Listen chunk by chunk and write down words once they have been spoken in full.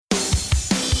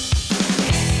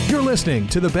You're listening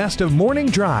to the best of Morning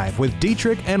Drive with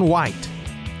Dietrich and White,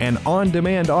 an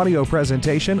on-demand audio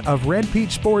presentation of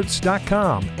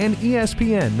RedPeachSports.com and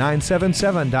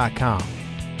ESPN977.com.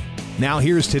 Now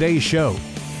here's today's show.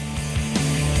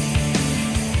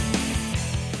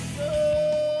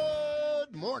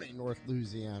 Good morning, North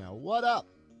Louisiana. What up?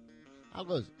 How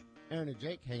goes it? Aaron and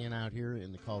Jake hanging out here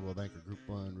in the Caldwell Banker Group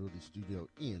 1 Rudy Studio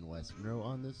in West Monroe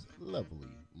on this lovely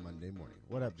Monday morning.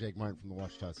 What up, Jake Martin from the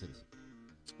Ouachita Citizen?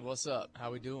 What's up?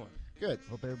 How we doing? Good.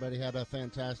 Hope everybody had a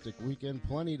fantastic weekend.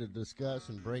 Plenty to discuss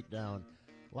and break down.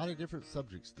 A lot of different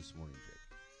subjects this morning,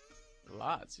 Jake.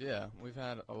 Lots, yeah. We've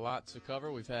had a lot to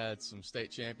cover. We've had some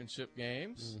state championship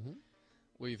games. Mm-hmm.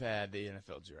 We've had the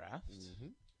NFL draft. Mm-hmm.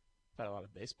 We've had a lot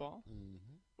of baseball. Mm-hmm.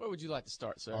 Where would you like to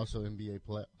start, sir? Also NBA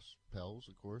playoffs, Pels,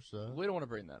 of course. We don't want to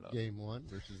bring that up. Game 1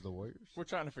 versus the Warriors. We're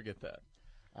trying to forget that.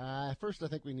 First, I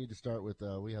think we need to start with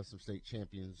we have some state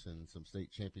champions and some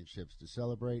state championships to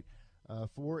celebrate.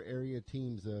 4 area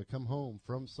teams come home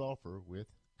from Sulphur with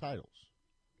titles.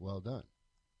 Well done.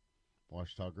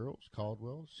 Ouachita Girls,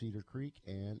 Caldwell, Cedar Creek,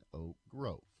 and Oak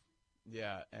Grove.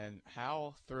 Yeah, and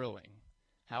how thrilling,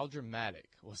 how dramatic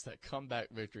was that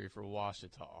comeback victory for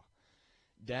Ouachita?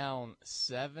 Down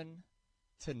 7-0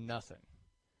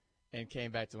 and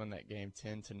came back to win that game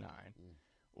 10-9.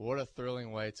 What a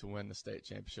thrilling way to win the state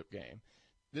championship game.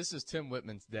 This is Tim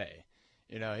Whitman's day.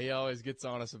 You know, he always gets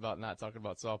on us about not talking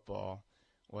about softball.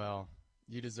 Well,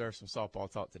 you deserve some softball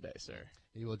talk today, sir.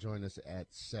 He will join us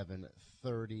at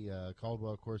 7:30.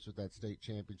 Caldwell, of course, with that state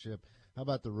championship. How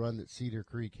about the run that Cedar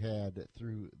Creek had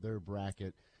through their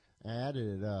bracket?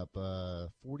 Added it up,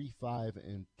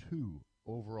 45-2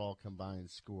 overall combined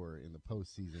score in the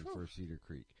postseason for Cedar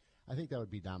Creek. I think that would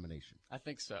be domination. I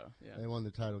think so, yeah. They won the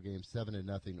title game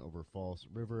 7-0 over Falls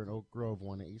River, and Oak Grove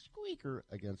won a squeaker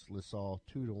against LaSalle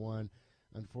 2-1.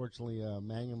 Unfortunately,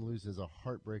 Mangum loses a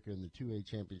heartbreaker in the 2A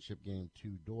championship game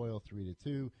to Doyle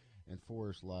 3-2, and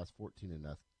Forest lost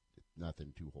 14-0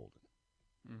 to Holden.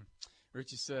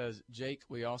 Richie says, Jake,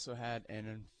 we also had an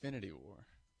Infinity War.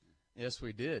 Yes,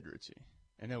 we did, Richie,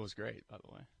 and it was great, by the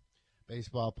way.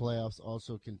 Baseball playoffs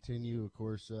also continue, of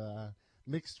course.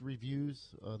 Mixed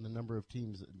reviews on the number of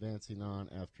teams advancing on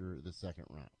after the second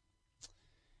round.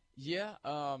 Yeah,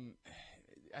 I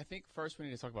think first we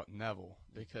need to talk about Neville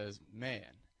because, man,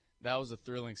 that was a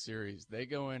thrilling series. They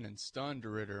go in and stun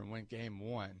DeRidder and win game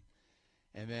 1.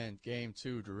 And then game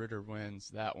 2, DeRidder wins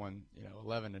that one,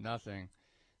 11-0.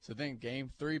 So then game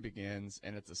 3 begins,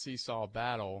 and it's a seesaw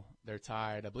battle. They're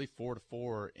tied, I believe,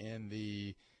 4-4 in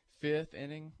the 5th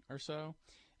inning or so.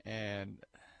 And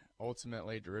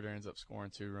ultimately, DeRidder ends up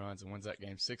scoring 2 runs and wins that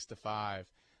game 6-5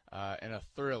 in a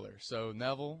thriller. So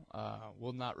Neville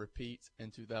will not repeat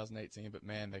in 2018, but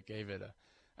man, they gave it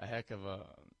a heck of a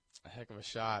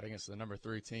shot against the number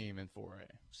 3 team in 4A.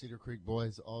 Cedar Creek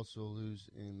boys also lose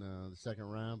in the second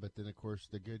round, but then of course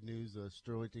the good news: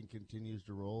 Sterlington continues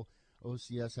to roll.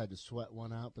 OCS had to sweat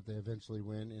one out, but they eventually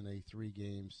win in a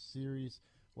 3-game series.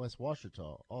 West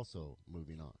Ouachita also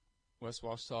moving on. West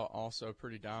Ouachita also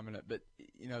pretty dominant, but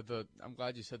I'm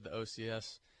glad you said the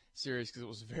OCS series because it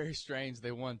was very strange.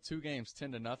 They won 2 games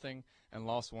 10-0 and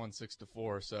lost 1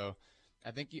 6-4. So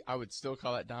I think I would still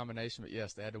call that domination, but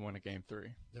yes, they had to win a game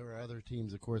 3. There were other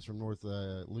teams, of course, from North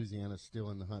Louisiana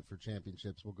still in the hunt for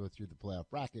championships. We'll go through the playoff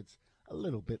brackets a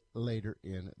little bit later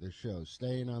in the show.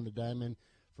 Staying on the diamond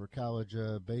for college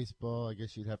baseball, I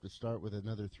guess you'd have to start with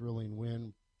another thrilling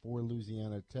win for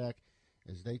Louisiana Tech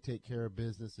as they take care of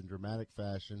business in dramatic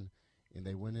fashion, and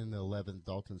they win in the 11th.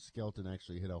 Dalton Skelton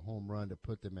actually hit a home run to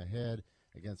put them ahead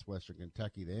against Western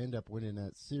Kentucky. They end up winning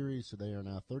that series, so they are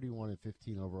now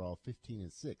 31-15 overall,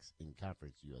 15-6 in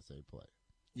Conference USA play.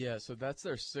 Yeah, so that's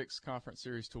their 6th conference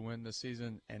series to win this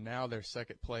season, and now they're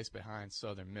second place behind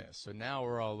Southern Miss. So now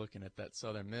we're all looking at that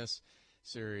Southern Miss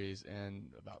series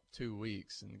in about 2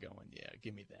 weeks and going, yeah,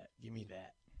 give me that.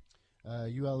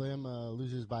 ULM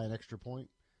loses by an extra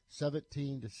point,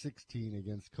 17-16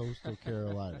 against Coastal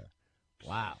Carolina.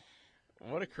 Wow.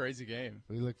 What a crazy game.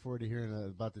 We look forward to hearing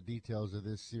about the details of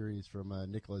this series from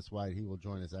Nicholas White. He will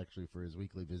join us actually for his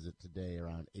weekly visit today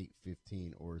around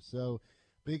 8:15 or so.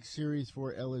 Big series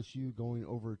for LSU going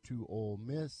over to Ole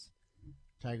Miss.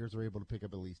 Tigers were able to pick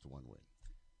up at least 1 win.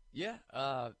 Yeah,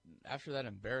 after that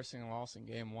embarrassing loss in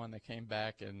game 1, they came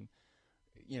back and,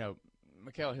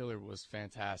 Michaela Hilliard was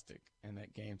fantastic in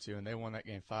that game 2, and they won that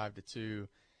game 5-2.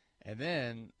 And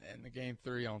then in the game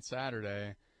 3 on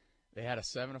Saturday, they had a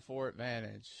 7-4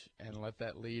 advantage and let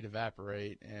that lead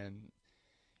evaporate. And,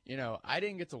 I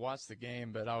didn't get to watch the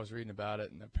game, but I was reading about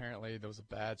it, and apparently there was a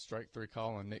bad strike 3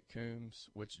 call on Nick Coombs,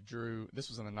 which drew – this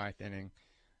was in the 9th inning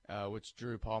which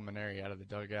drew Paul Maneri out of the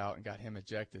dugout and got him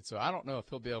ejected. So I don't know if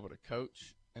he'll be able to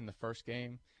coach in the first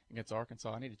game against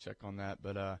Arkansas. I need to check on that.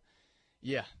 But,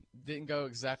 yeah, didn't go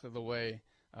exactly the way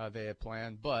they had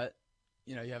planned. But,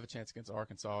 you have a chance against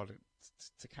Arkansas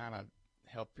to kind of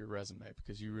help your resume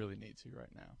because you really need to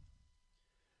right now.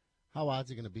 How odd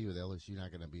is it going to be with LSU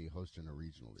not going to be hosting a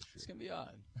regional this year? It's going to be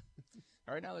odd.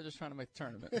 Right now they're just trying to make the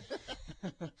tournament.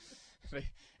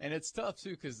 And it's tough, too,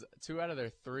 because 2 out of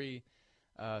their 3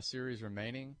 series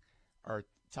remaining are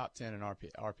top 10 in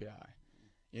RPI.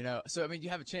 So, you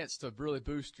have a chance to really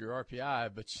boost your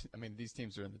RPI, but, these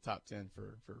teams are in the top 10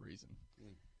 for a reason.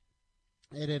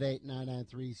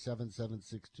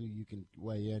 888-993-7762. You can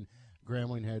weigh in.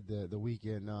 Grambling had the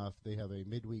weekend off. They have a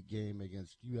midweek game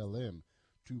against ULM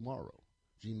tomorrow.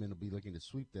 G-Men will be looking to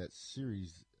sweep that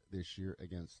series this year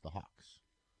against the Hawks.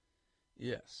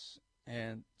 Yes.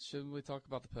 And should we talk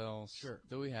about the Pels? Sure.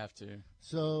 Do we have to?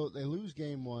 So they lose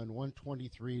game 1,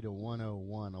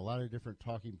 123-101. A lot of different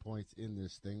talking points in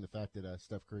this thing. The fact that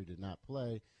Steph Curry did not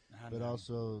play, but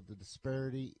also the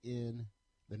disparity in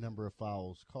the number of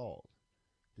fouls called.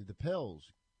 Did the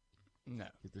Pels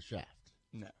get the shaft?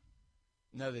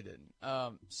 No, they didn't.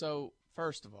 So,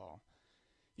 first of all,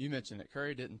 you mentioned it.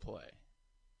 Curry didn't play.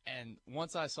 And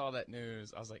once I saw that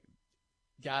news, I was like,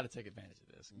 got to take advantage of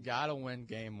this. Got to win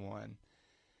game 1.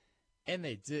 And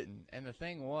they didn't. And the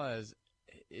thing was,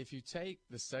 if you take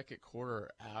the second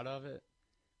quarter out of it,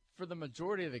 for the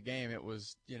majority of the game, it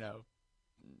was,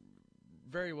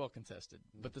 very well contested.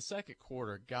 But the second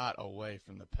quarter got away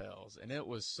from the Pels, and it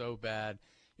was so bad.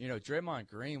 Draymond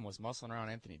Green was muscling around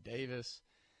Anthony Davis.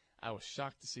 I was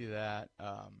shocked to see that.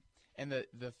 And the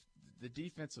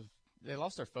defensive – they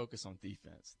lost their focus on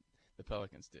defense, the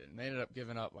Pelicans did. And they ended up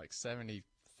giving up like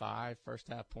 75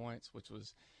 first-half points, which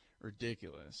was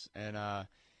ridiculous. And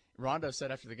Rondo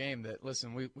said after the game that,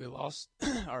 listen, we lost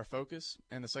our focus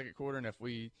in the second quarter, and if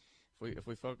we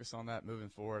focus on that moving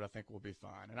forward, I think we'll be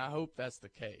fine. And I hope that's the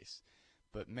case.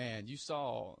 But, man, you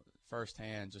saw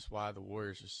firsthand just why the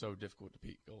Warriors are so difficult to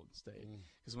beat Golden State.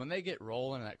 Because when they get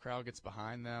rolling and that crowd gets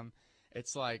behind them,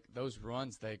 it's like those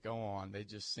runs they go on, they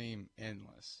just seem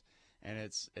endless. And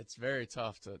it's very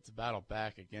tough to battle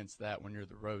back against that when you're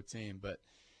the road team. But,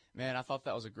 man, I thought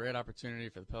that was a great opportunity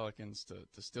for the Pelicans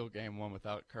to steal game 1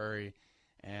 without Curry.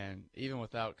 And even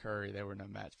without Curry, they were no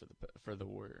match for the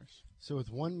Warriors. So with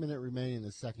 1 minute remaining in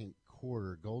the second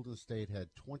quarter, Golden State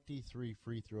had 23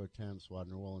 free throw attempts while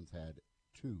New Orleans had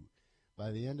 2.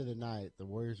 By the end of the night, the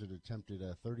Warriors had attempted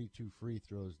 32 free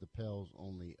throws, the Pels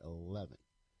only 11.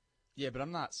 Yeah, but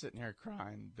I'm not sitting here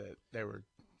crying that they were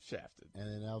shafted. And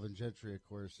then Alvin Gentry, of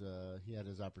course, he had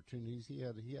his opportunities. He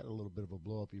had a little bit of a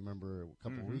blow-up. You remember a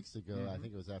couple weeks ago, I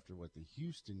think it was after, the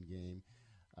Houston game.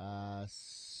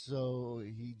 So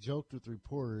he joked with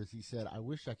reporters. He said, I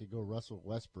wish I could go Russell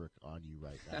Westbrook on you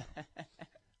right now.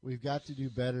 We've got to do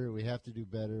better. We have to do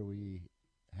better. We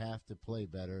have to play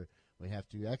better. We have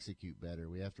to execute better.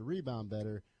 We have to rebound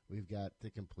better. We've got to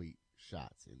complete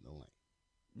shots in the lane.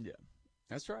 Yeah,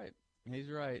 that's right. He's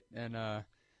right. And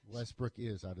Westbrook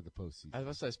is out of the postseason. I was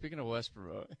about to say, speaking of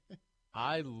Westbrook,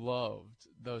 I loved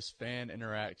those fan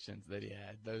interactions that he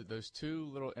had. Those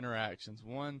 2 little interactions.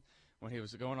 One, when he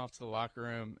was going off to the locker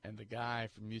room and the guy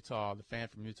from Utah, the fan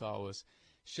from Utah, was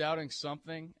shouting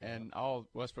something, and all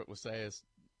Westbrook would say is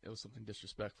it was something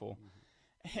disrespectful.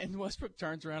 And Westbrook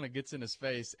turns around and gets in his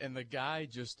face, and the guy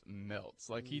just melts.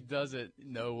 Like, he doesn't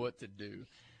know what to do.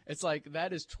 It's like,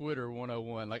 that is Twitter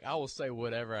 101. Like, I will say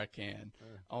whatever I can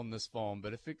on this phone,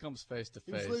 but if it comes face to face.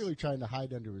 He was literally trying to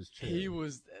hide under his chair.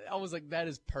 I was like, that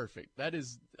is perfect. That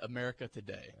is America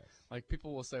today. Yes. Like,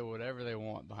 people will say whatever they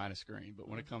want behind a screen, but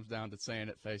when it comes down to saying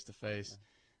it face to face,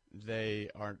 a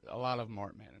lot of them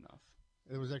aren't man enough.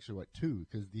 It was actually, 2,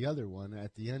 because the other one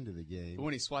at the end of the game. But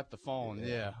when he swiped the phone,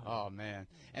 yeah. Oh, man.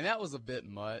 And that was a bit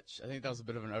much. I think that was a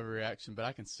bit of an overreaction, but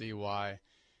I can see why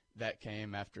that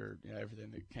came after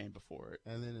everything that came before it.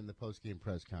 And then in the post-game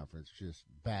press conference, just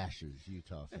bashes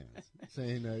Utah fans,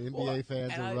 saying NBA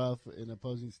fans are rough in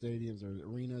opposing stadiums or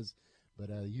arenas, but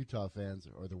Utah fans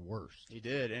are the worst. He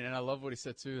did, and I love what he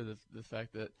said, too, the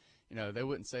fact that, they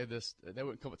wouldn't say this, they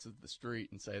wouldn't come up to the street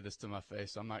and say this to my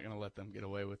face, so I'm not going to let them get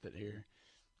away with it here.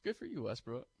 Good for you,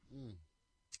 Westbrook.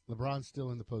 LeBron's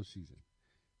still in the postseason.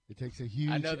 It takes a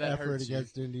huge effort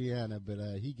against Indiana, but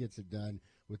he gets it done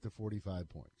with the 45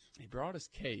 points. He brought his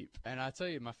cape, and I tell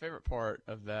you, my favorite part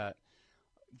of that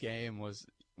game was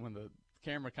when the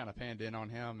camera kind of panned in on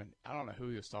him, and I don't know who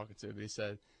he was talking to, but he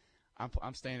said,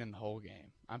 I'm staying in the whole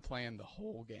game. I'm playing the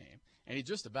whole game. And he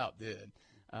just about did.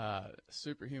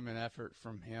 Superhuman effort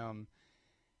from him.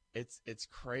 It's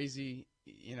crazy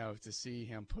to see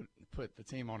him put the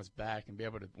team on his back and be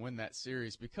able to win that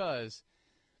series because,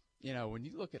 when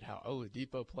you look at how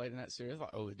Oladipo played in that series, I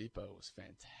thought Oladipo was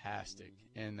fantastic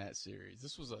in that series.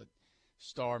 This was a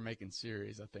star-making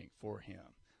series, I think, for him.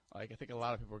 I think a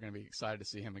lot of people are going to be excited to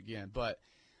see him again. But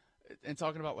in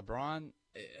talking about LeBron,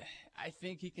 I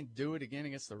think he can do it again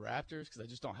against the Raptors because I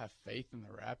just don't have faith in the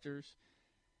Raptors.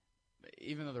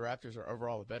 Even though the Raptors are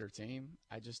overall a better team,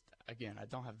 I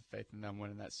don't have the faith in them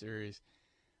winning that series.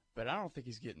 But I don't think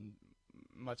he's getting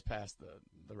much past the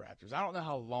Raptors. I don't know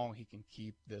how long he can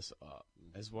keep this up,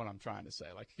 is what I'm trying to say.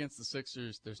 Like against the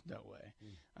Sixers, there's no way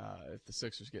if the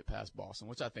Sixers get past Boston,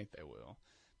 which I think they will.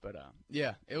 But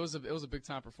it was a big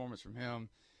time performance from him.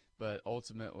 But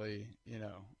ultimately,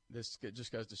 this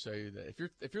just goes to show you that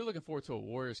if you're looking forward to a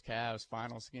Warriors-Cavs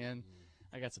finals again,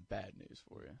 I got some bad news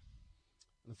for you.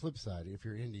 On the flip side, if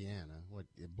you're Indiana,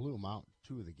 it blew them out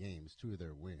 2 of the games, 2 of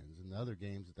their wins, and the other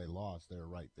games that they lost, they're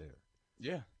right there.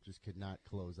 Yeah, just could not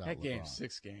close out. That LeBron. Game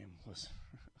 6 game was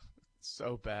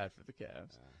so bad for the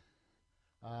Cavs.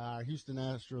 Our Houston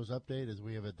Astros update is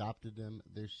we have adopted them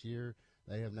this year.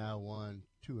 They have now won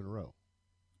 2 in a row.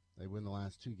 They win the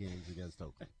last 2 games against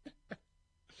Oakland.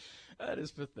 That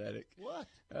is pathetic. What?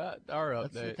 Our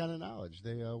update. That's the kind of knowledge.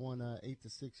 They won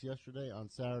 8-6 yesterday. On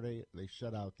Saturday, they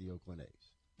shut out the Oakland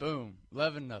A's. Boom,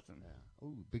 11-0. Yeah.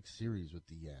 Ooh, big series with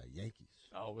the Yankees.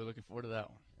 Oh, we're looking forward to that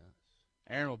one. Yes.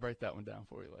 Aaron will break that one down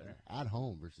for you later. At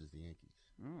home versus the Yankees.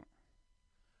 Oh.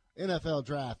 NFL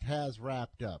draft has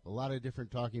wrapped up. A lot of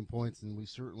different talking points, and we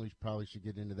certainly probably should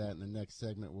get into that in the next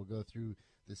segment. We'll go through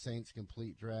the Saints'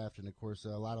 complete draft, and, of course, a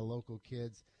lot of local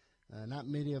kids. Not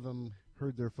many of them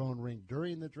heard their phone ring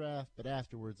during the draft, but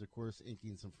afterwards, of course,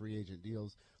 inking some free agent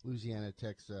deals. Louisiana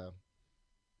Tech's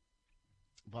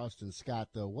Boston Scott,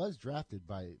 though, was drafted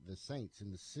by the Saints in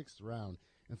the 6th round.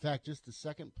 In fact, just the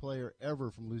second player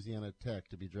ever from Louisiana Tech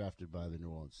to be drafted by the New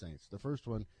Orleans Saints. The first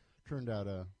one turned out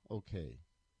okay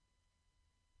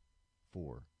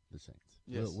for the Saints.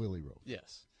 Yes. Willie Rowe.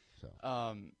 Yes. So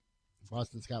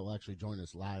Boston Scott will actually join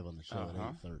us live on the show at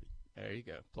 8:30. There you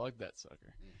go. Plug that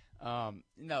sucker.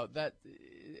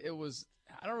 It was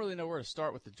 – I don't really know where to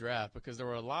start with the draft because there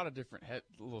were a lot of different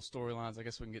little storylines. I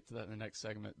guess we can get to that in the next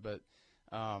segment. But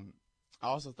I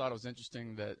also thought it was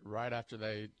interesting that right after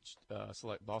they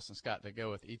select Boston Scott, they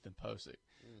go with Ethan Posick,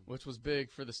 which was big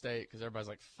for the state because everybody's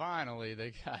like, finally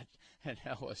they got an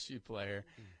LSU player.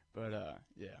 But,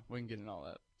 we can get into all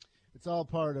that. It's all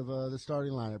part of the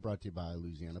starting lineup brought to you by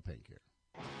Louisiana Pain Care.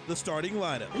 The starting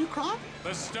lineup. Are you crying?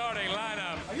 The starting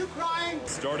lineup. Are you crying?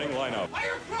 Starting lineup. Are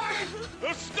you crying?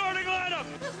 The starting lineup.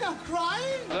 There's no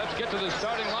crying. Let's get to the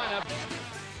starting lineup.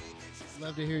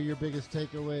 Love to hear your biggest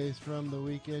takeaways from the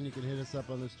weekend. You can hit us up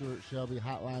on the Stuart Shelby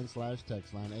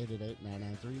hotline/text line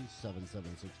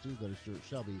 888-993-7762. Go to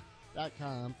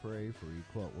stuartshelby.com for a free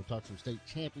quote. We'll talk some state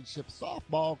championship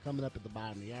softball coming up at the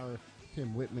bottom of the hour.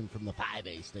 Tim Whitman from the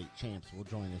 5A state champs will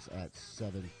join us at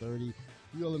 7:30.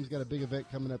 ULM's got a big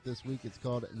event coming up this week. It's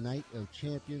called Night of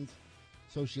Champions.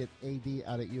 Associate AD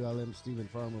out at ULM, Stephen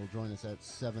Farmer, will join us at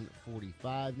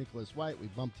 7:45. Nicholas White, we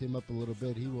bumped him up a little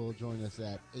bit. He will join us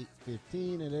at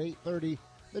 8:15. And at 8:30,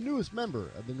 the newest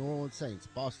member of the New Orleans Saints,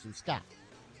 Boston Scott,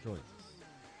 joins us.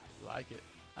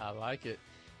 I like it.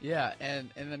 Yeah, and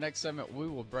in the next segment, we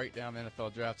will break down the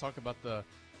NFL draft, talk about the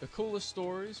coolest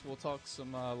stories. We'll talk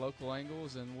some local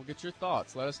angles, and we'll get your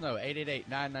thoughts. Let us know,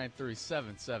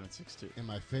 888-993-7762. And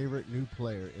my favorite new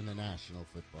player in the National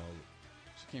Football League.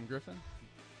 Shaquem Griffin?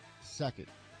 Second.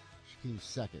 Shaquem's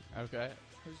second. Okay.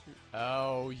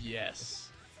 Oh, yes.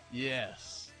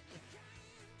 Yes.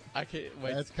 I can't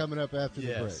wait. That's coming up after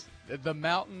the break. The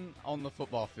mountain on the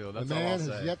football field. That's the man all I'll has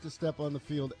say. yet to step on the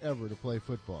field ever to play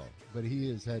football, but he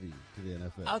is heading to the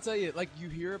NFL. I'll tell you, you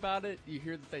hear about it, you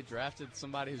hear that they drafted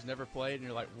somebody who's never played, and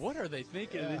you're like, what are they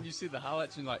thinking? Yeah. And then you see the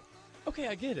highlights, and you're like, okay,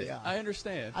 I get it. Yeah. I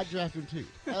understand. I drafted him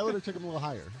too. I would have took him a little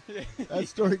higher. That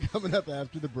story coming up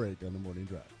after the break on the Morning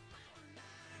Drive.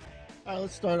 All right,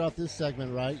 let's start off this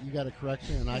segment right. You got a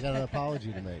correction, and I got an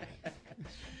apology to make.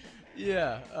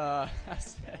 Yeah. I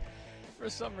said, for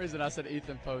some reason, I said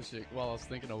Ethan Posick while I was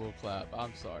thinking of Will Clapp.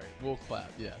 I'm sorry. Will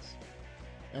Clapp, yes.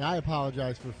 And I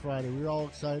apologize for Friday. We were all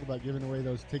excited about giving away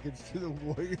those tickets to the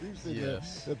Warriors in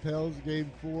the Pels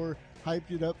Game 4. Hyped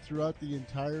it up throughout the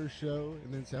entire show,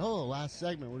 and then said, last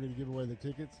segment, we're going to give away the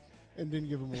tickets, and didn't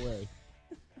give them away.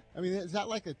 I mean, is that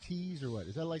like a tease or what?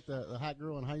 Is that like the hot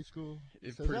girl in high school?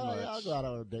 Pretty much. Yeah, I'll go out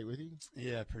on a date with you.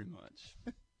 Yeah, pretty much.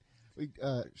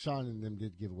 Sean and them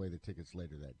did give away the tickets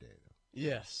later that day, though.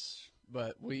 Yes.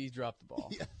 but we dropped the ball.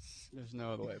 Yes. There's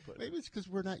no other way to put it. Maybe it's because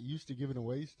we're not used to giving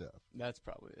away stuff. That's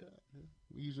probably it.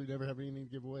 We usually never have anything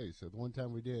to give away. So the one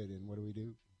time we did, and what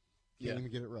do? Can't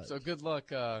even get it right. So good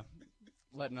luck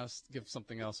letting us give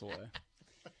something else away.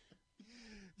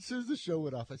 As soon as the show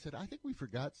went off, I said, I think we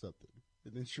forgot something.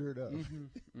 And then sure enough,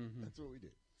 that's what we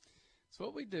did. It's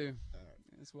what we do. All right.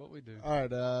 It's what we do. All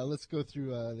right, let's go through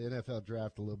the NFL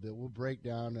draft a little bit. We'll break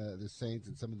down the Saints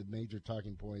and some of the major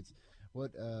talking points.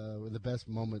 What were the best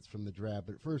moments from the draft?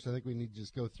 But first, I think we need to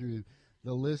just go through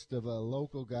the list of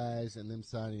local guys and them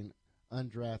signing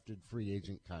undrafted free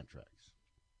agent contracts.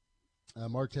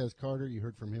 Martez Carter, you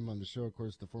heard from him on the show, of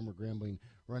course, the former Grambling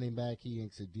running back. He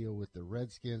inks a deal with the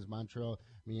Redskins. Montrell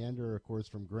Meander, of course,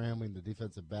 from Grambling, the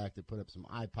defensive back that put up some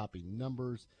eye-popping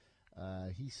numbers.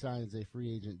 He signs a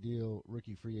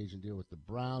rookie free agent deal with the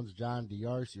Browns. John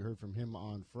Diarse, you heard from him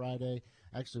on Friday.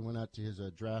 Actually went out to his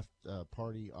draft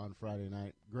party on Friday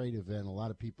night. Great event. A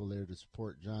lot of people there to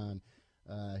support John.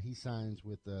 He signs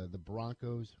with the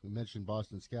Broncos. We mentioned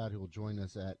Boston Scott, who will join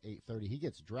us at 8:30. He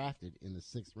gets drafted in the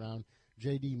 6th round.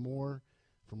 J.D. Moore,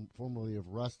 formerly of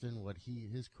Ruston,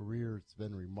 his career has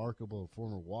been remarkable, a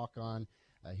former walk-on.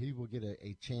 He will get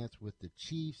a chance with the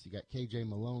Chiefs. You got K.J.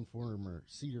 Malone, former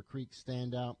Cedar Creek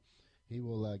standout. He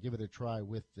will give it a try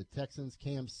with the Texans.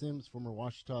 Cam Sims, former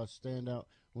Washita standout,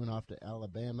 went off to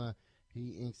Alabama.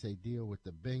 He inks a deal with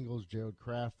the Bengals. Gerald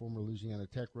Kraft, former Louisiana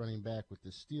Tech running back, with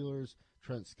the Steelers.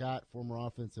 Trent Scott, former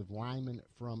offensive lineman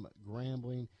from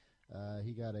Grambling.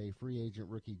 He got a free agent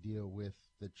rookie deal with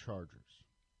the Chargers.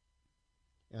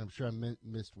 And I'm sure I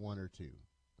missed one or two.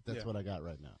 But that's what I got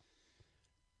right now.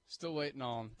 Still waiting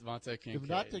on Devontae Kincaid.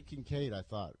 Devontae Kincaid, I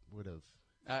thought, would have.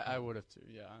 I would have, too,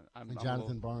 yeah. And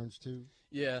Jonathan Barnes, too?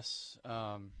 Yes.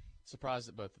 Surprised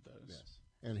at both of those. Yes.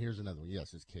 And here's another one.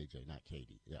 Yes, it's KJ, not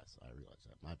Katie. Yes, I realize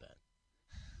that. My bad.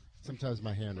 Sometimes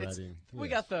my handwriting. We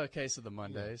got the case of the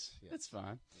Mondays. Yes. It's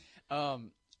fine.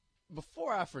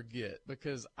 Before I forget,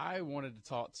 because I wanted to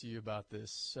talk to you about this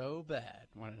so bad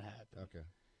when it happened. Okay.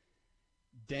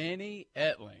 Danny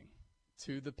Etling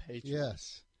to the Patriots.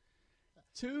 Yes.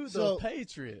 To the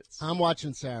Patriots. I'm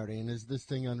watching Saturday, and as this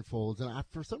thing unfolds, and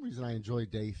for some reason I enjoy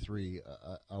day 3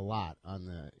 a lot on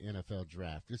the NFL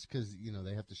draft, just because,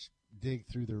 they have to dig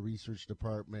through their research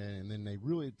department, and then they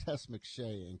really test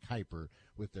McShay and Kuiper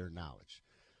with their knowledge.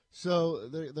 So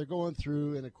they're going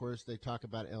through, and, of course, they talk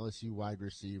about LSU wide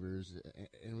receivers,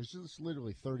 and it was just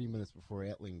literally 30 minutes before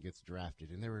Etling gets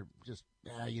drafted, and they were just,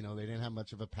 they didn't have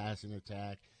much of a passing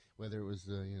attack, whether it was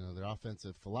their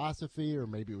offensive philosophy or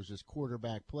maybe it was just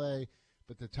quarterback play,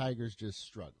 but the Tigers just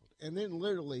struggled. And then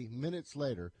literally minutes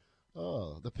later,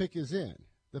 the pick is in.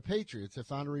 The Patriots have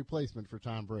found a replacement for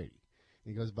Tom Brady.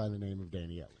 He goes by the name of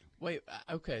Danny Etling. Wait,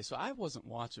 okay, so I wasn't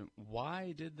watching.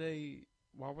 Why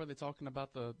were they talking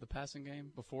about the passing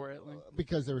game before Etling?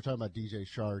 Because they were talking about DJ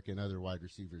Shark and other wide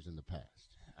receivers in the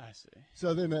past. I see.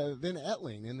 So then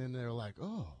Etling, and then they're like,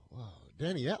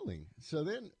 Danny Etling. So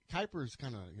then Kuiper's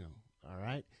kind of, all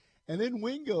right. And then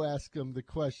Wingo asks him the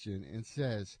question and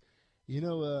says,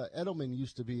 Edelman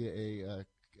used to be a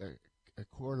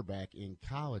quarterback in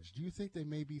college. Do you think they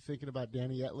may be thinking about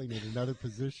Danny Etling in another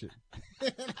position?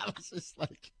 And I was just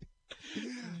like,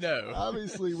 no.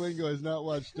 Obviously, Wingo has not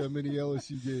watched many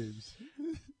LSU games.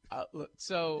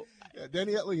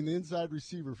 Danny Etling, the inside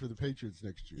receiver for the Patriots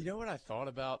next year. You know what I thought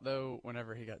about, though,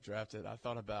 whenever he got drafted? I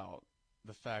thought about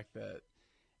the fact that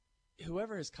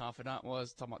whoever his confidant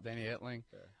was, talking about Danny Etling,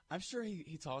 I'm sure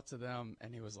he talked to them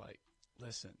and he was like,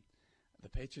 listen, the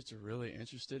Patriots are really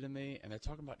interested in me, and they're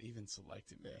talking about even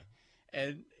selecting me.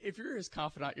 And if you're his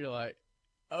confidant, you're like,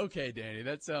 okay, Danny,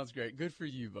 that sounds great. Good for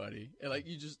you, buddy. And like,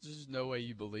 there's no way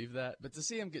you believe that. But to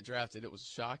see him get drafted, it was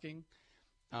shocking.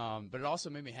 But it also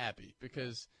made me happy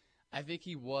because I think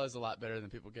he was a lot better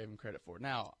than people gave him credit for.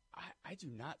 Now, I do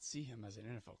not see him as an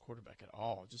NFL quarterback at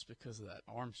all just because of that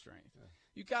arm strength. Yeah.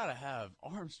 You got to have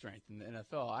arm strength in the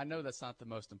NFL. I know that's not the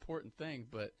most important thing,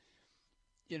 but,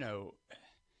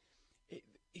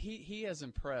 he has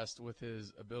impressed with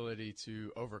his ability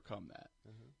to overcome that.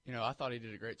 Mm-hmm. I thought he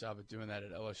did a great job of doing that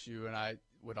at LSU, and I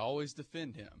would always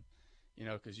defend him,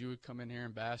 because you would come in here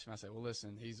and bash him. I say, well,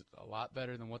 listen, he's a lot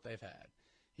better than what they've had.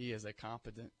 He is a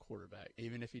competent quarterback.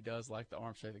 Even if he does like the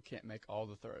arm strength and can't make all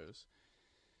the throws.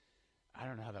 I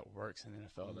don't know how that works in the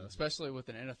NFL, though, especially with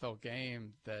an NFL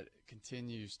game that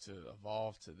continues to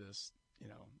evolve to this,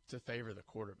 to favor the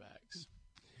quarterbacks.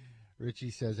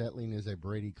 Richie says Etling is a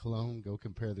Brady clone. Go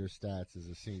compare their stats as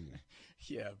a senior.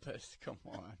 Yeah, but come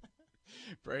on.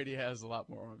 Brady has a lot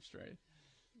more arm strength.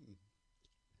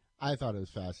 I thought it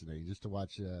was fascinating just to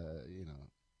watch,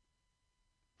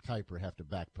 Kuiper have to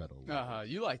backpedal a little.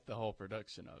 You like the whole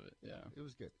production of it, yeah. It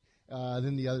was good.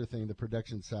 Then the other thing, the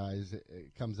production size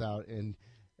comes out, and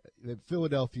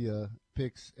Philadelphia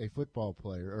picks a football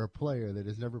player or a player that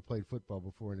has never played football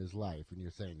before in his life, and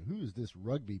you're saying, who is this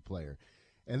rugby player?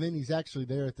 And then he's actually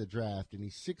there at the draft, and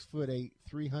he's 6'8",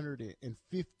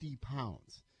 350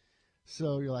 pounds.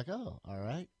 So you're like, oh, all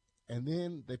right. And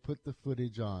then they put the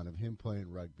footage on of him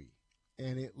playing rugby,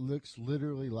 and it looks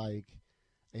literally like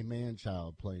a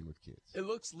man-child playing with kids. It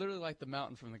looks literally like the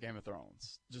mountain from the Game of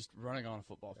Thrones, just running on a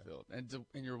football field. And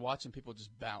you're watching people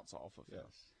just bounce off of him.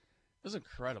 It was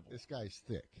incredible. This guy's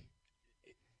thick.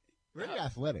 Very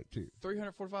athletic, too.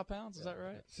 345 pounds, is that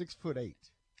right? 6'8".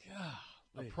 God.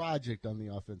 A project on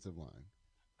the offensive line.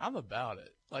 I'm about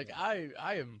it. Like, I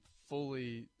am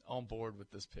fully on board with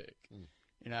this pick.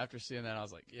 After seeing that, I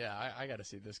was like, yeah, I got to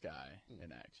see this guy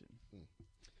in action.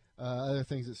 Other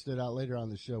things that stood out later on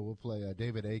the show, we'll play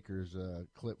David Akers'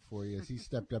 clip for you as he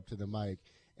stepped up to the mic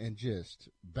and just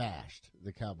bashed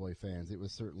the Cowboy fans. It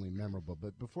was certainly memorable.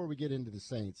 But before we get into the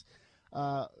Saints,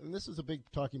 and this was a big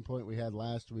talking point we had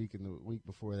last week and the week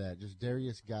before that, just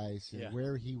Darius Geis and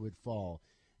where he would fall.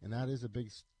 And that is a big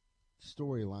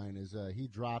storyline, is he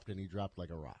dropped like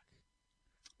a rock.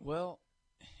 Well,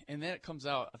 and then it comes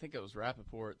out, I think it was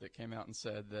Rappaport that came out and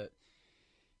said that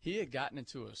he had gotten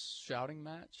into a shouting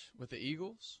match with the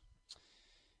Eagles.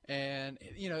 And,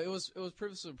 it was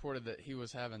previously reported that he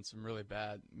was having some really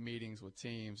bad meetings with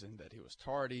teams and that he was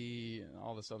tardy and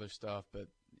all this other stuff. But,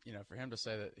 for him to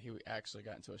say that he actually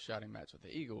got into a shouting match with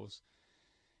the Eagles,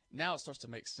 now it starts to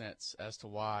make sense as to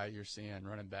why you're seeing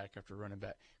running back after running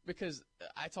back. Because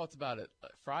I talked about it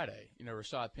Friday.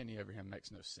 Rashad Penny over him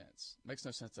makes no sense. Makes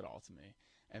no sense at all to me.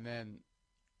 And then,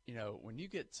 when you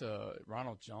get to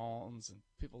Ronald Jones and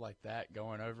people like that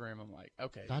going over him, I'm like,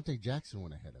 okay. Dante Jackson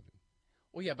went ahead of him.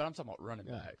 Well, yeah, but I'm talking about running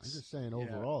backs. I'm just saying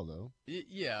overall, though.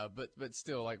 Yeah, but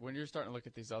still, like, when you're starting to look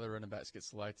at these other running backs get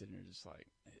selected, and you're just like,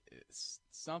 it's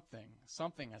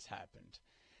something has happened.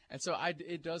 And so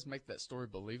it does make that story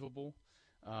believable.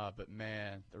 But,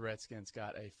 man, the Redskins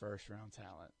got a first-round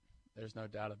talent. There's no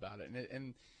doubt about it.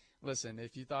 And listen,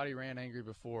 if you thought he ran angry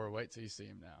before, wait till you see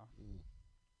him now.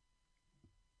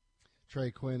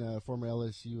 Trey Quinn, former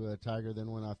LSU Tiger,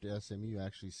 then went off to SMU,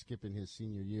 actually skipping his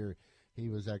senior year. He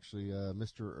was actually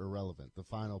Mr. Irrelevant, the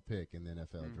final pick in the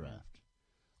NFL draft.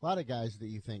 A lot of guys that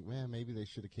you think, man, maybe they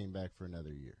should have came back for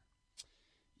another year.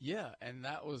 Yeah, and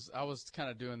I was kind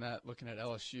of doing that, looking at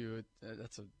LSU.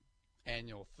 That's an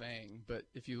annual thing. But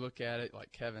if you look at it,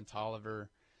 like Kevin Tolliver,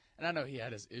 and I know he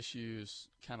had his issues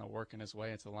kind of working his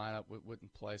way into the lineup,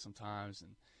 wouldn't play sometimes,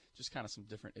 and just kind of some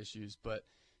different issues. But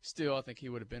still, I think he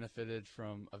would have benefited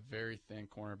from a very thin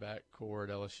cornerback core at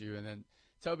LSU. And then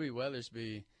Toby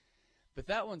Weathersby, but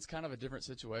that one's kind of a different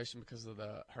situation because of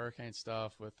the hurricane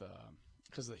stuff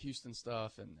because of the Houston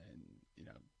stuff, and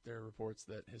there are reports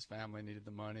that his family needed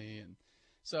the money, and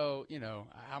so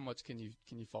how much can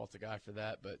you fault a guy for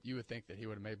that? But you would think that he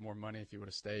would have made more money if he would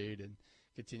have stayed and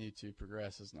continued to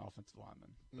progress as an offensive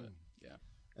lineman. But yeah.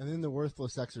 And then the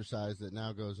worthless exercise that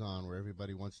now goes on, where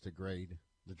everybody wants to grade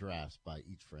the drafts by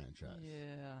each franchise.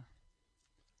 Yeah.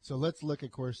 So let's look,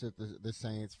 of course, at the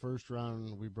Saints. First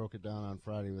round, we broke it down on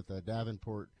Friday with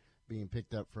Davenport being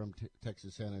picked up from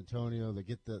Texas San Antonio. They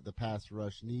get the pass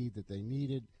rush need that they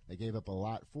needed. They gave up a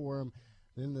lot for him.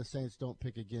 Then the Saints don't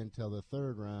pick again till the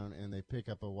third round, and they pick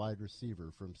up a wide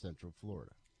receiver from Central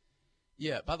Florida.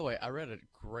 Yeah, by the way, I read a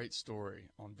great story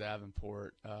on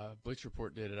Davenport. Bleacher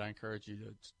Report did it. I encourage you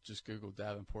to just Google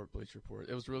Davenport Bleacher Report.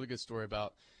 It was a really good story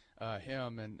about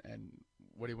him and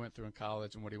what he went through in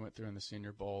college and what he went through in the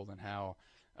Senior Bowl, and how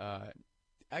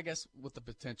I guess what the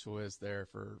potential is there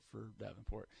for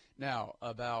Davenport. Now,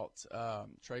 about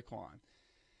Traquan.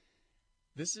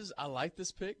 I like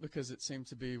this pick because it seemed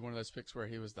to be one of those picks where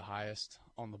he was the highest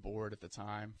on the board at the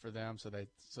time for them, so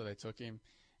they took him.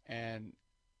 And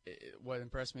what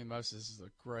impressed me most is he's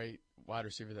a great wide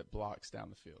receiver that blocks down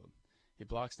the field. He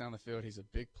blocks down the field. He's a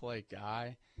big play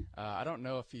guy. I don't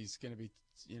know if he's going to be,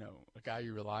 a guy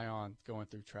you rely on going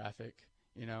through traffic,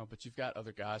 but you've got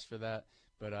other guys for that.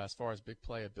 But as far as big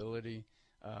play ability,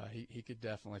 he could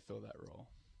definitely fill that role.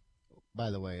 By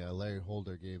the way, Larry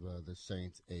Holder gave the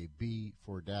Saints a B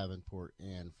for Davenport,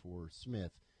 and for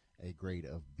Smith a grade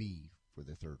of B for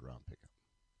the third-round pickup.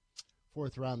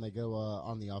 Fourth round, they go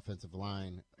on the offensive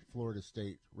line, Florida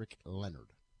State, Rick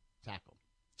Leonard, tackle.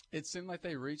 It seemed like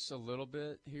they reached a little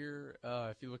bit here.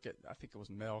 If you look at, I think it was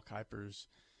Mel Kiper's,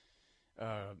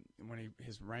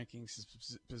 his rankings,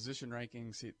 his position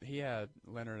rankings, he had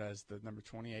Leonard as the number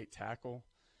 28 tackle.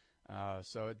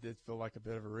 So it did feel like a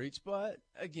bit of a reach. But,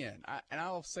 again,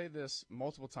 I'll say this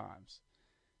multiple times,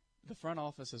 the front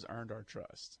office has earned our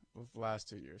trust with the last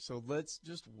 2 years. So let's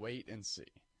just wait and see.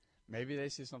 Maybe they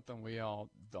see something we all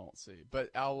don't see. But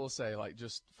I will say, like,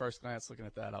 just first glance looking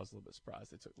at that, I was a little bit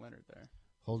surprised they took Leonard there.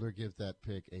 Holder gives that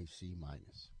pick a C-.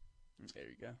 There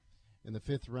you go. In the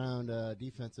 5th round,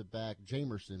 defensive back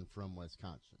Jamerson from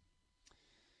Wisconsin.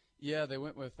 Yeah, they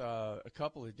went with a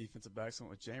couple of defensive backs. They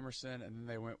went with Jamerson, and then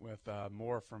they went with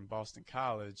Moore from Boston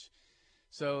College.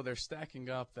 So they're stacking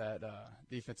up that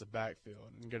defensive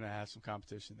backfield and going to have some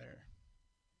competition there.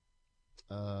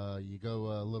 You go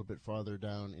a little bit farther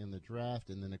down in the draft,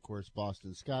 and then, of course,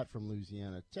 Boston Scott from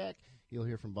Louisiana Tech. You'll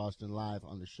hear from Boston live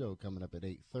on the show coming up at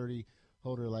 8:30.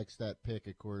 Holder likes that pick,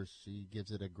 of course. He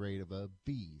gives it a grade of a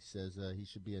B. Says he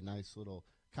should be a nice little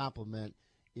compliment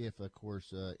if, of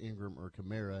course, Ingram or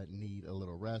Kamara need a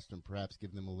little rest, and perhaps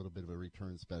give them a little bit of a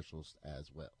return specialist as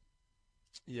well.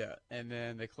 Yeah, and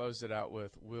then they closed it out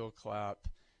with Will Clapp,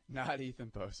 not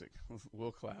Ethan Posick,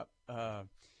 Will Clapp,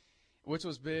 which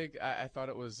was big. I thought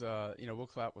it was, Will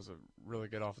Clapp was a really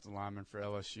good offensive lineman for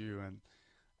LSU, and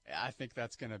I think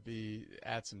that's going to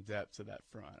add some depth to that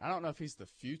front. I don't know if he's the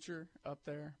future up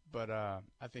there, but I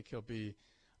think he'll be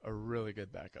a really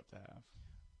good backup to have.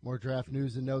 More draft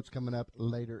news and notes coming up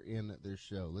later in this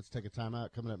show. Let's take a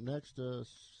timeout. Coming up next, a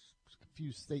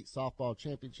few state softball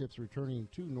championships returning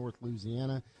to North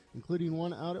Louisiana, including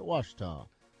one out at Ouachita.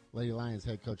 Lady Lions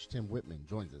head coach Tim Whitman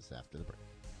joins us after the break.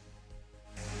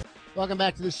 Welcome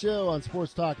back to the show on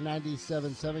Sports Talk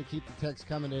 97.7. Keep the text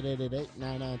coming at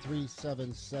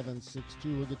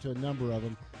 888-993-7762. We'll get to a number of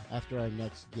them after our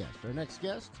next guest. Our next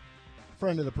guest,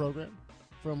 friend of the program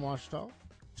from Ouachita,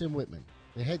 Tim Whitman,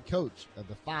 the head coach of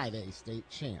the 5A state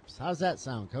champs. How's that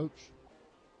sound, Coach?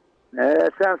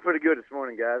 That sounds pretty good this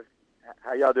morning, guys.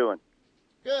 How y'all doing?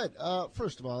 Good.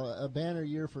 First of all, a banner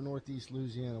year for Northeast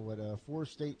Louisiana with 4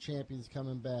 state champions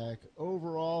coming back.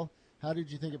 Overall, how did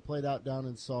you think it played out down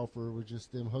in Sulphur with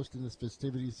just them hosting this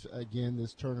festivities again,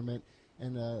 this tournament,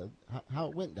 and how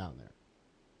it went down there?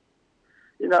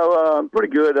 Pretty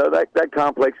good. That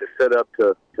complex is set up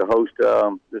to host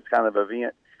this kind of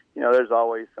event. There's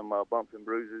always some bumps and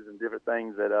bruises and different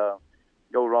things that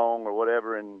go wrong or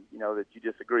whatever, and that you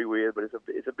disagree with. But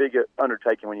it's a big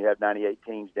undertaking when you have 98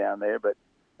 teams down there. But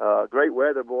great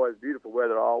weather, boys, beautiful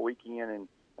weather all weekend, and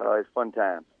it's fun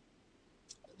times.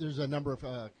 There's a number of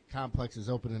complexes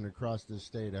opening across this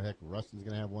state. Heck, Ruston's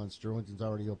going to have one. Sterlington's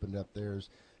already opened up theirs.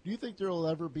 Do you think there will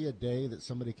ever be a day that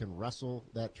somebody can wrestle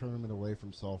that tournament away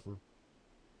from Sulphur?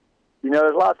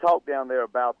 There's a lot of talk down there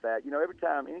about that.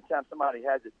 Anytime somebody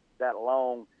has it that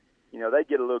long, they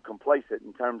get a little complacent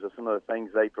in terms of some of the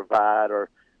things they provide or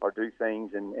do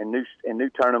things, and new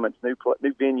tournaments, new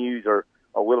venues are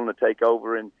willing to take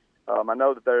over. And I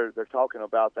know that they're talking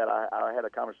about that. I had a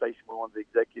conversation with one of the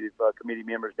executive committee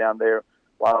members down there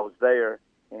while I was there,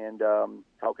 and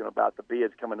talking about the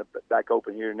bids coming back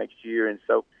open here next year. And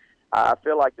so I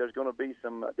feel like there's going to be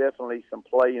definitely some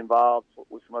play involved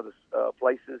with some other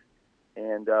places.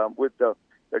 And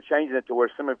they're changing it to where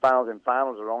semifinals and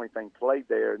finals are the only thing played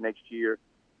there next year.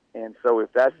 And so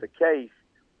if that's the case,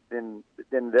 then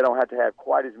they don't have to have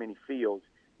quite as many fields,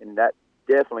 and that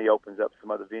definitely opens up some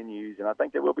other venues. And I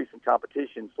think there will be some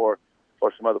competition for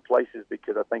some other places,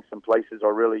 because I think some places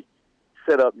are really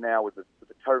set up now with the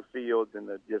turf fields and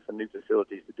just the new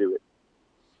facilities to do it.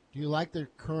 Do you like the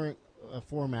current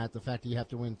format, the fact that you have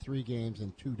to win 3 games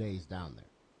in 2 days down there?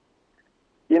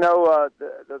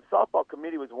 The softball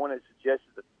committee was the one that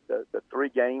suggested the 3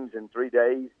 games in 3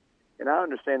 days, and I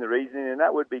understand the reasoning, and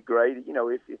that would be great,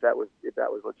 if that was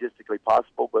logistically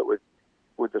possible. But with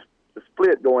the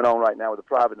split going on right now with the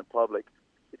private and the public,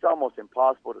 it's almost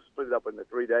impossible to split it up into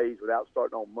 3 days without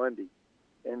starting on Monday,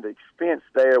 and the expense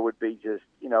there would be just,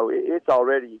 it's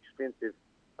already expensive.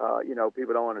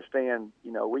 People don't understand.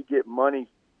 We get money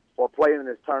for playing in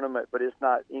this tournament, but it's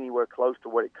not anywhere close to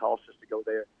what it costs us to go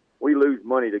there. We lose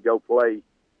money to go play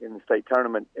in the state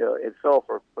tournament itself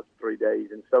for 3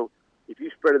 days. And so if you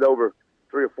spread it over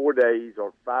 3 or 4 days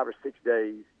or 5 or 6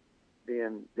 days,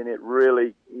 then it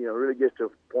really gets to a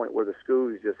point where the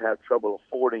schools just have trouble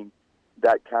affording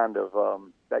that kind of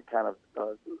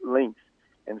length.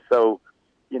 And so,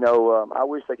 I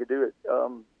wish they could do it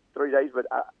 3 days, but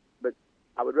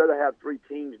I would rather have 3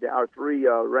 teams down, or 3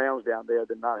 rounds down there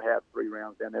than not have 3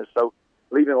 rounds down there. So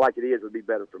leaving it like it is would be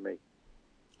better for me.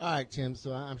 All right, Tim,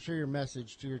 so I'm sure your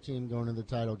message to your team going into the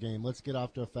title game, let's get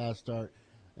off to a fast start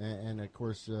and of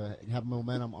course, have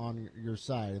momentum on your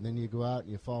side. And then you go out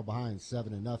and you fall behind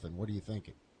 7-0. What are you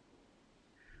thinking?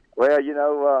 Well,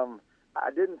 I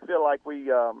didn't feel like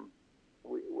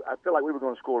I feel like we were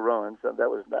going to score runs. So that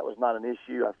was not an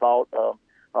issue. I thought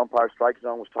umpire strike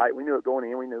zone was tight. We knew it going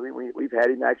in. We knew we've had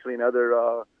him actually in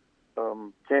other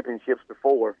championships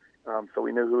before, so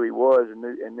we knew who he was and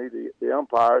knew the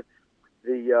umpire.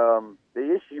 The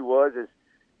issue was is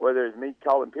whether it's me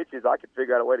calling pitches, I could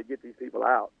figure out a way to get these people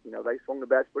out. They swung the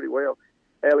bats pretty well.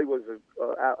 Ellerby was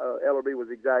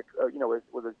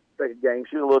was a second game.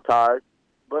 She was a little tired,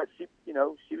 but she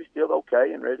was still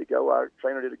okay and ready to go. Our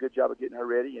trainer did a good job of getting her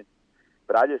ready,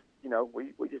 but I just,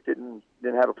 we just didn't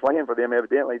have a plan for them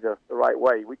evidently the right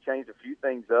way. We changed a few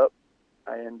things up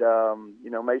and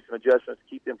made some adjustments to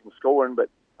keep them from scoring. But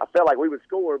I felt like we would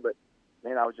score, but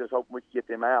man, I was just hoping we could get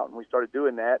them out, and we started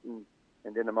doing that, and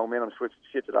then the momentum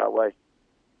shifted our way.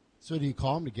 So do you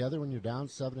call them together when you're down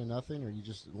 7-0, or you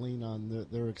just lean on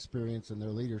their experience and their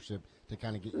leadership to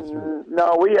kind of get you through?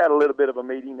 No, we had a little bit of a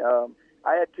meeting.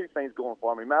 I had two things going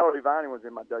for me. Mallory Vining was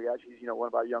in my dugout. She's one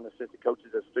of our young assistant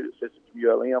coaches, a student assistant from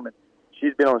ULM, and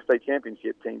she's been on the state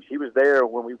championship team. She was there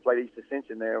when we played East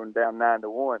Ascension there and down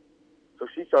 9-1. So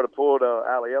she sort of pulled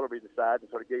Allie Ellerby to the side and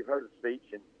sort of gave her the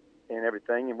speech and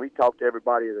everything. And we talked to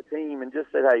everybody as a team and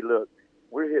just said, hey, look,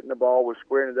 we're hitting the ball, we're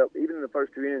squaring it up. Even in the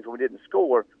first 2 innings when we didn't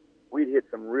score, we'd hit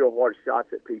some real hard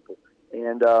shots at people.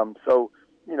 And so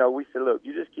we said, look,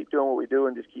 you just keep doing what we do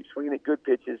and just keep swinging at good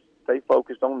pitches, stay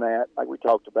focused on that, like we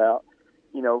talked about.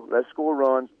 Let's score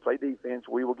runs, play defense,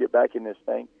 we will get back in this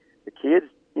thing. The kids,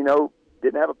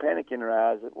 didn't have a panic in their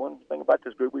eyes. One thing about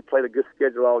this group, we played a good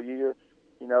schedule all year.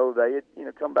 They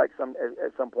had, come back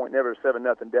at some point, never a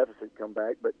 7-0 deficit come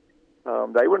back, but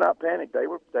they were not panicked. They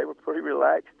were pretty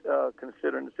relaxed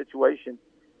considering the situation,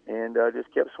 and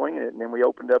just kept swinging it. And then we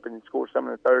opened up and scored some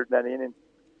in the third that inning,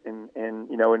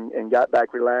 and got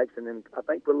back relaxed. And then I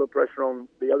think put a little pressure on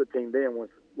the other team then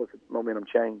once the momentum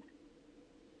changed.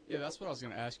 Yeah, that's what I was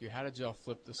going to ask you. How did y'all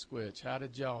flip the switch? How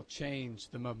did y'all change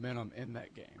the momentum in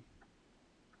that game?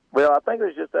 Well, I think it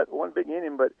was just that one big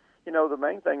inning, but the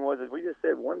main thing was we just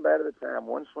said one bat at a time,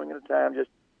 one swing at a time.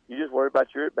 You just worry about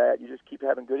your at bat. You just keep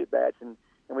having good at bats, and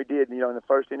we did. In the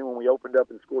first inning when we opened up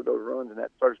and scored those runs in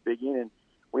that first big inning,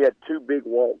 we had two big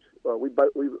walks. We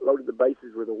loaded the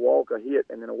bases with a walk, a hit,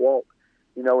 and then a walk.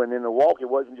 And then the walk, it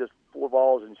wasn't just 4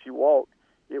 balls and she walked.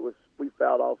 It was we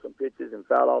fouled off some pitches and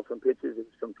fouled off some pitches and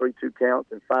some 3-2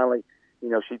 counts, and finally,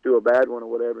 she threw a bad one or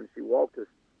whatever, and she walked us.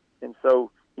 And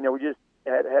so, we just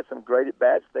had some great at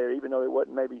bats there, even though it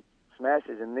wasn't maybe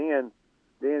smashes. And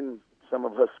then some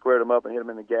of us squared them up and hit them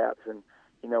in the gaps, and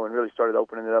and really started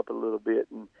opening it up a little bit.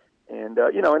 And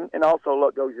also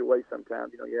luck goes your way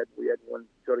sometimes. We had one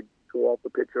sort of go off the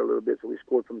pitcher a little bit, so we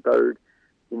scored from third.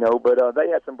 But they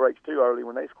had some breaks too early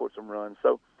when they scored some runs.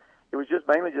 So it was just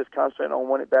mainly just concentrating on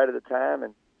one at bat at a time.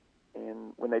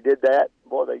 And when they did that,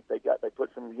 boy, they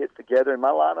put some hits together. And my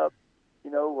lineup,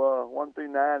 1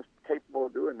 through 9 is capable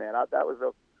of doing that. That was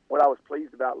what I was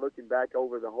pleased about looking back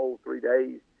over the whole 3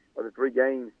 days or the 3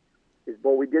 games. Is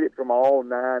boy, we did it from all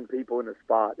 9 people in the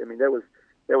spot. I mean, there was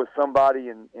somebody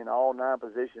in all 9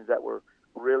 positions that were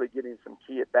really getting some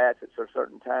key at bats at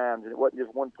certain times, and it wasn't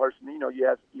just one person. You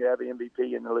have the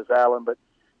MVP in Liz Allen, but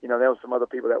there was some other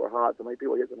people that were hot. So many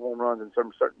people hit some home runs in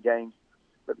some certain games.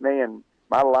 But man,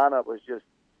 my lineup was just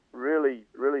really,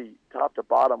 really top to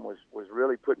bottom was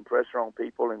really putting pressure on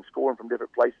people and scoring from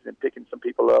different places and picking some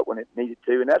people up when it needed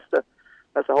to. And that's the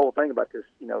whole thing about this.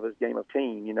 This game of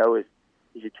team.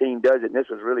 Is your team does it, and this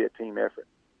was really a team effort.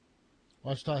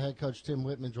 Ouachita head coach Tim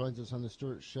Whitman joins us on the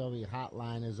Stuart Shelby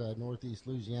hotline as Northeast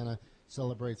Louisiana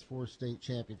celebrates 4 state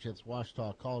championships: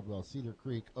 Ouachita, Caldwell, Cedar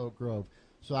Creek, Oak Grove.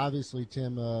 So obviously,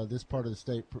 Tim, this part of the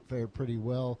state fared pretty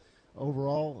well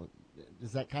overall.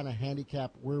 Does that kind of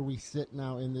handicap where we sit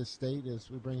now in this state as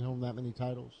we bring home that many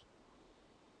titles?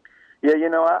 Yeah,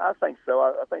 I think so.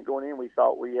 I think going in we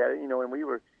thought we had, and we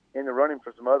were in the running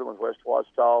for some other ones, West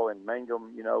Ouachita and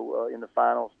Mangum, in the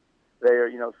finals there,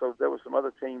 so there were some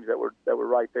other teams that were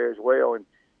right there as well,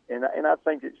 and I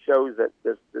think it shows that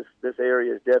this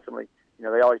area is definitely,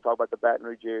 they always talk about the Baton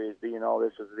Rouge area as being all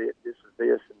this is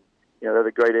this, and they're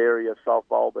the great area of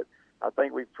softball, but I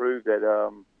think we've proved that,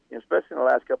 especially in the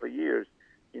last couple of years,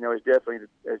 it's definitely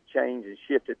has changed and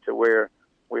shifted to where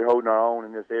we're holding our own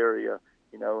in this area,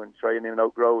 and Trey and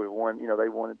Oak Grove have won, they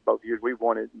won it both years we've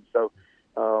won it, and so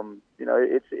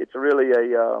it's really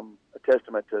a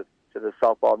testament to the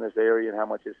softball in this area and how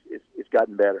much it's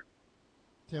gotten better.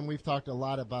 Tim, we've talked a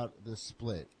lot about the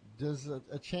split. Does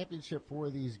a championship for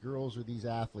these girls or these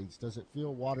athletes, does it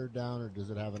feel watered down, or does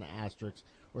it have an asterisk,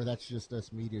 or that's just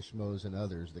us media schmoes and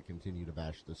others that continue to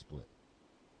bash the split?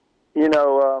 I'm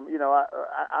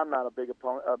not a big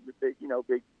opponent,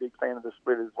 big fan of the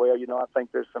split as well. I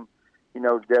think there's some,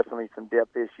 definitely some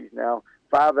depth issues now.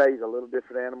 5A is a little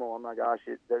different animal. Oh my gosh,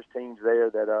 there's teams there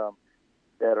that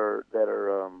that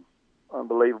are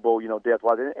unbelievable,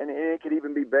 depth-wise. And it could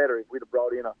even be better if we'd have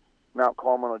brought in a Mount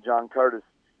Carmel or John Curtis.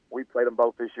 We played them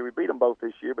both this year. We beat them both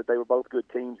this year, but they were both good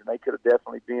teams, and they could have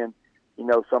definitely been,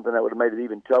 something that would have made it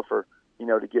even tougher,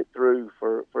 to get through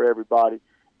for everybody.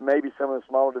 Maybe some of the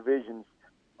smaller divisions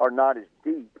are not as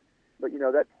deep, but,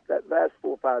 that last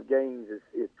 4 or 5 games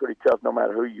is pretty tough no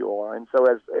matter who you are. And so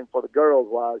and for the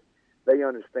girls-wise, they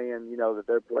understand, that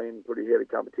they're playing pretty heavy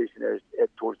competition there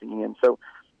towards the end. So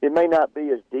it may not be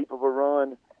as deep of a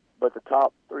run, but the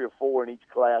top 3 or 4 in each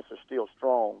class are still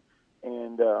strong.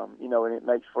 And, and it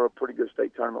makes for a pretty good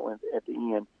state tournament at the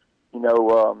end.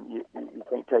 You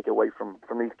can't take away from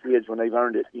these kids when they've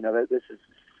earned it.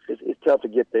 It's tough to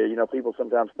get there. People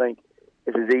sometimes think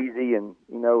it's as easy, and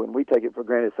we take it for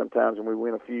granted sometimes when we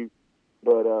win a few.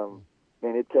 But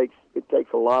man, it takes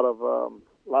a lot of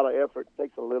effort. It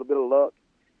takes a little bit of luck,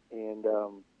 and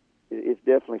it's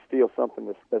definitely still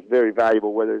something that's very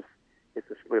valuable, whether it's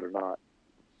a split or not.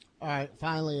 All right,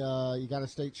 finally, you got a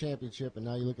state championship, and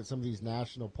now you look at some of these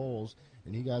national polls,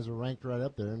 and you guys are ranked right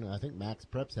up there, and I think Max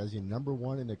Preps has you number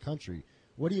 1 in the country.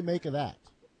 What do you make of that?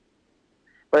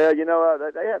 Well,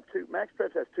 they have Max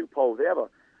Preps has 2 polls. They have a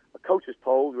coaches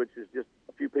poll, which is just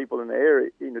a few people in the area,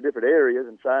 different areas,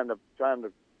 and trying to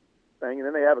thing, and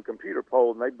then they have a computer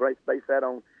poll, and they base that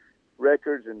on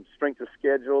records and strength of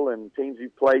schedule and teams who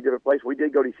played different places. We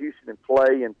did go to Houston and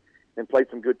play and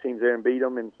played some good teams there and beat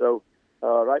them, and so.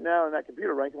 Right now in that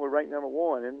computer ranking, we're ranked number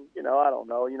 1, and I don't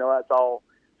know. That's all.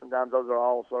 Sometimes those are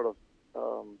all sort of,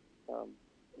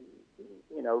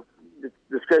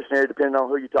 discretionary, depending on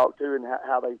who you talk to and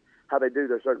how they do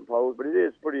their certain polls. But it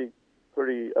is pretty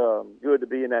good to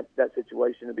be in that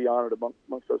situation and be honored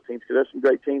amongst those teams, because there's some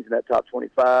great teams in that top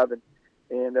 25,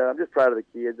 and I'm just proud of the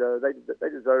kids. They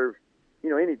deserve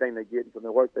anything they get from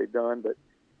the work they've done. But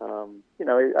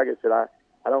like I said, I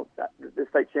don't. This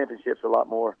state championship's a lot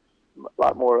more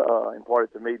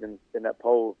important to me than that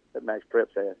poll that Max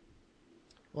Preps has.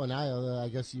 Well, now I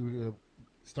guess you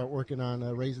start working on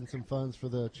raising some funds for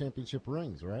the championship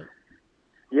rings, right?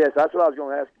 Yes, that's what I was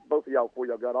going to ask both of y'all before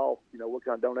y'all got off. What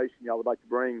kind of donation y'all would like to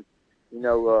bring,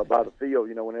 by the field,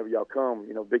 whenever y'all come.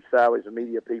 Big salaries of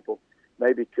media people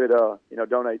maybe could,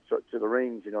 donate to the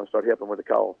rings, and start helping with the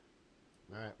cause.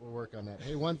 All right, we'll work on that.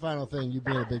 Hey, one final thing. You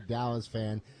being a big Dallas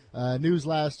fan, news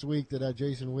last week that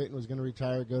Jason Witten was going to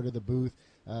retire, go to the booth,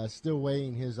 still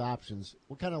weighing his options.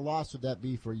 What kind of loss would that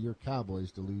be for your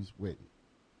Cowboys to lose Witten?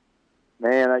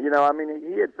 Man, he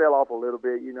had fell off a little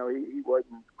bit. He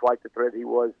wasn't quite the threat he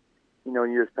was, in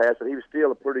years past, but he was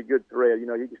still a pretty good threat. He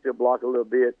could still block a little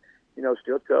bit,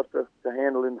 still tough to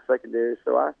handle in the secondary.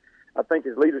 So I think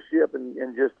his leadership and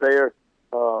just there,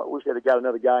 wish they'd have got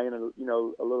another guy in, a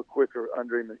little quicker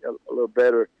under him, a little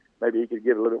better. Maybe he could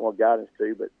give a little bit more guidance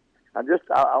too. But the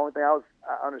only thing I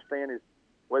understand is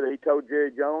whether he told Jerry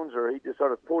Jones or he just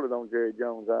sort of pulled it on Jerry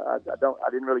Jones. I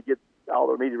didn't really get all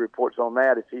the media reports on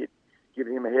that, if he had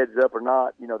given him a heads up or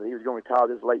not, that he was going to retire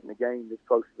this late in the game, this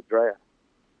close to the draft.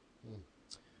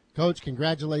 Coach,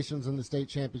 congratulations on the state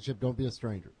championship. Don't be a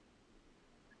stranger.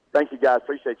 Thank you, guys.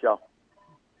 Appreciate y'all.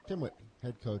 Tim Whitney,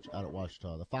 head coach out at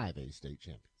Ouachita, the 5A state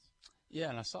champions. Yeah,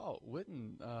 and I saw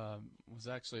Witten was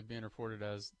actually being reported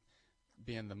as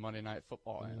being the Monday Night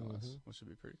Football analyst, which would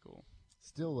be pretty cool.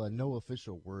 Still no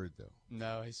official word, though.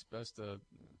 No, he's supposed to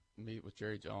meet with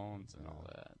Jerry Jones and all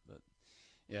that. But,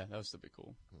 yeah, that would still be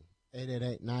cool.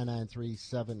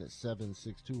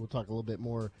 888-993-7762. We'll talk a little bit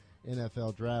more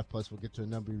NFL draft, plus we'll get to a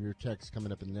number of your texts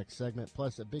coming up in the next segment,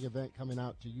 plus a big event coming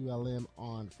out to ULM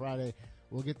on Friday.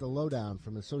 We'll get the lowdown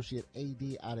from Associate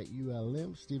AD out at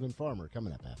ULM, Stephen Farmer,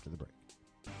 coming up after the break.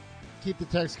 Keep the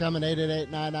text coming,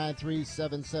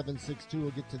 888-993-7762.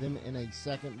 We'll get to them in a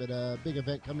second, but a big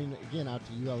event coming again out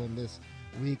to ULM this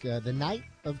week, the Night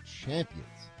of Champions.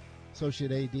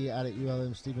 Associate AD out at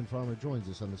ULM, Stephen Farmer, joins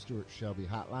us on the Stuart Shelby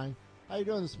Hotline. How you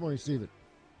doing this morning, Stephen?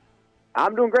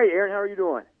 I'm doing great, Aaron. How are you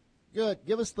doing? Good.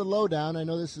 Give us the lowdown. I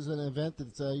know this is an event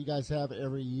that you guys have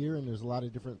every year, and there's a lot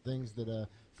of different things that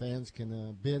fans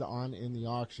can bid on in the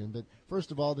auction. But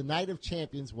first of all, the Night of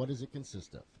Champions, what does it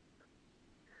consist of?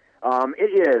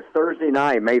 It is Thursday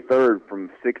night, May 3rd, from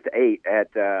 6 to 8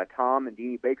 at Tom and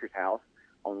Deanie Baker's house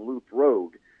on Loop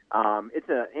Road. It's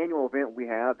an annual event we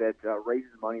have that raises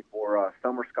money for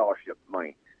summer scholarship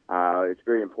money. It's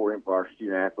very important for our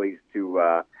student athletes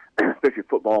to, especially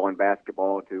football and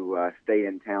basketball, to stay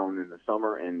in town in the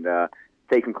summer and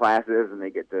take some classes, and they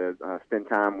get to spend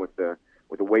time with the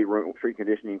weight room, street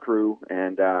conditioning crew,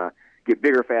 and get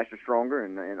bigger, faster, stronger,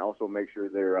 and also make sure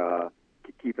they're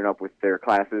keeping up with their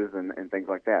classes and things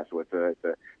like that. So it's a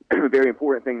very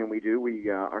important thing that we do.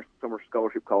 Our summer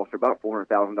scholarship costs are about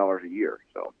 $400,000 a year.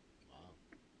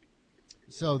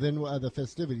 So then the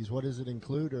festivities, what does it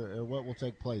include, or what will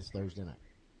take place Thursday night?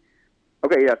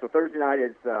 Okay, yeah. So Thursday night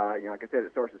is, like I said,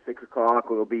 it starts at 6 o'clock.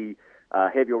 There'll be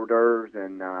heavy hors d'oeuvres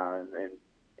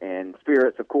and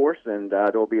spirits, of course, and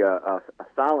there'll be a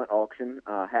silent auction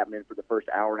happening for the first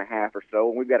hour and a half or so.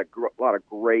 And we've got a lot of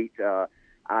great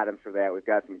items for that. We've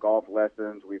got some golf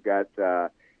lessons. We've got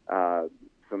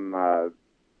some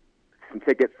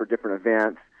tickets for different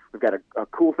events. We've got a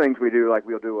cool things we do, like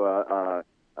we'll do a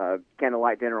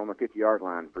candlelight dinner on the 50-yard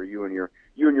line for you and your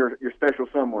special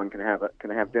someone can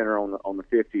have dinner on the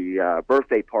 50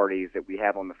 birthday parties that we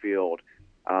have on the field.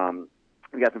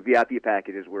 We got some VIP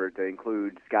packages where it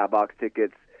includes skybox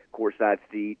tickets, courtside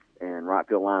seats, and right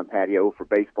field line patio for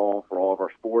baseball for all of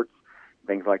our sports,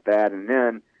 things like that. And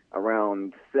then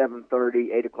around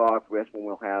 7:30, 8 o'clock, that's when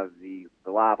we'll have the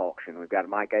live auction. We've got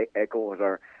Mike Eckel as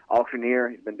our auctioneer.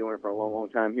 He's been doing it for a long, long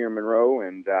time here in Monroe,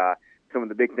 and some of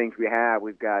the big things we have,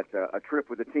 we've got a trip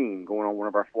with the team going on one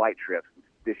of our flight trips.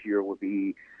 This year will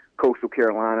be Coastal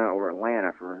Carolina or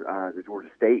Atlanta for the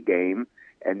Georgia State game.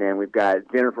 And then we've got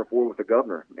dinner for four with the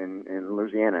governor in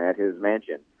Louisiana at his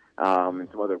mansion, and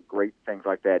some other great things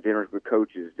like that. Dinners with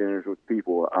coaches, dinners with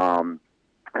people,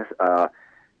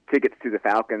 tickets to the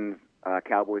Falcons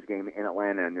Cowboys game in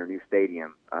Atlanta in their new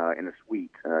stadium in a suite,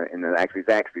 in the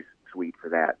Zaxby's suite for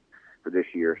this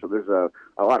year. So there's a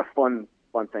lot of fun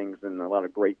things and a lot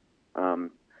of great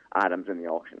items in the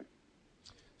auction.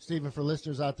 Stephen, for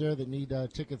listeners out there that need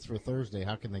tickets for Thursday,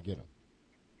 how can they get them?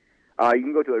 You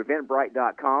can go to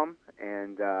eventbrite.com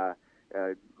and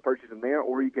purchase them there,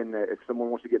 or you can, if someone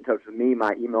wants to get in touch with me,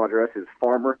 my email address is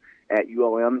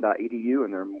farmer@ulm.edu,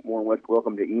 and they're more than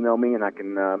welcome to email me, and I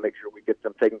can make sure we get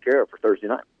them taken care of for Thursday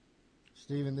night.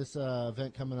 Stephen, this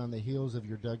event coming on the heels of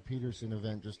your Doug Peterson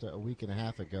event just a week and a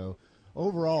half ago.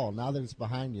 Overall, now that it's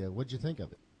behind you, what'd you think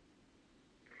of it?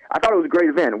 I thought it was a great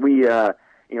event. We,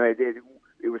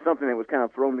 it was something that was kind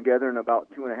of thrown together in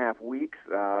about 2.5 weeks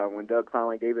when Doug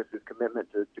finally gave us his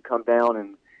commitment to come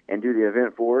down and do the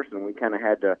event for us, and we kind of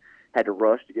had to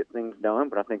rush to get things done.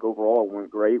 But I think overall it went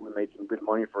great. We made some good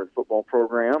money for the football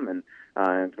program, and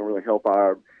it's going to really help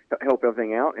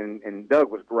everything out. And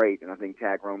Doug was great, and I think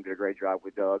Tag Rome did a great job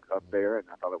with Doug up there, and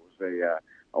I thought it was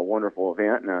a wonderful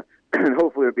event, and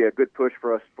hopefully it'll be a good push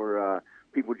for us for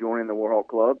people joining the Warhawk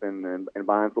Club and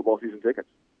buying football season tickets.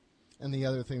 And the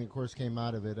other thing, of course, came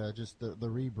out of it, just the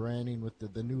rebranding with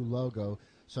the new logo.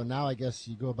 So now I guess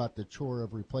you go about the chore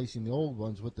of replacing the old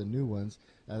ones with the new ones.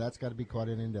 That's got to be quite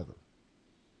an endeavor.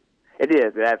 It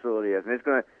is. It absolutely is. And it's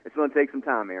gonna take some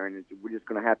time, Aaron. We're just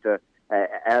going to have to,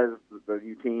 as the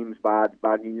new teams buy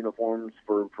new uniforms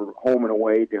for home and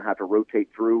away, they'll have to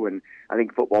rotate through. And I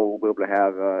think football will be able to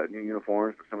have new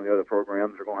uniforms, but some of the other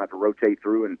programs are going to have to rotate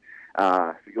through. And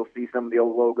so you'll see some of the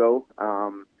old logo.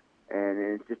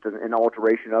 And it's just an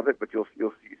alteration of it, but you'll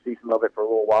see some of it for a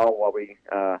little while while we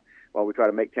try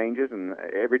to make changes. And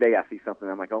every day I see something,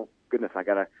 I'm like, oh goodness, we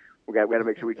got to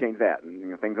make sure we change that,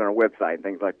 and things on our website and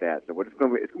things like that. So it's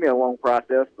going to be a long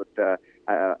process, but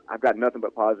I've got nothing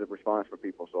but positive response from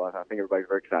people, so I think everybody's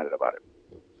very excited about it.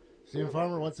 Stephen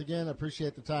Farmer, once again, I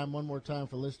appreciate the time. One more time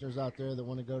for listeners out there that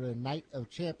want to go to Night of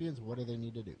Champions, what do they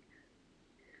need to do?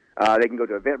 They can go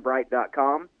to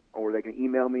eventbrite.com. Or they can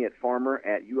email me at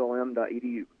farmer@ulm.edu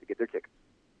to get their tickets.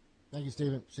 Thank you,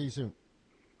 Stephen. See you soon.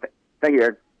 Thank you,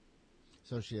 Aaron.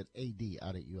 Associate AD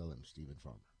out at ULM, Stephen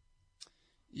Farmer.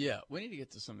 Yeah, we need to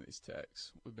get to some of these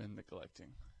texts we've been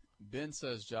neglecting. Ben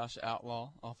says Josh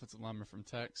Outlaw, offensive lineman from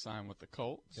Tech, signed with the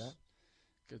Colts. Okay.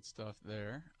 Good stuff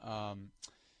there.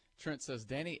 Trent says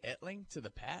Danny Etling to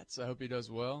the Pats. I hope he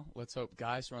does well. Let's hope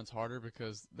Geis runs harder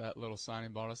because that little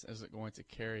signing bonus isn't going to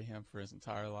carry him for his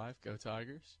entire life. Go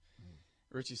Tigers.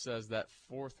 Richie says that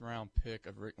 4th-round pick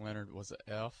of Rick Leonard was an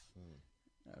F.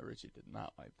 Richie did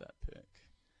not like that pick.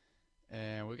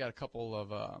 And we got a couple of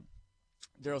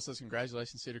Daryl says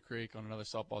congratulations, Cedar Creek, on another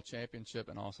softball championship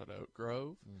and also to Oak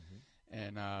Grove.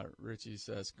 And Richie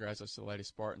says congratulations to the Lady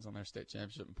Spartans on their state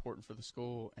championship, important for the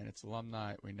school, and it's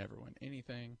alumni. We never win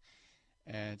anything.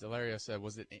 And Delario said,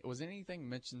 was anything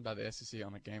mentioned by the SEC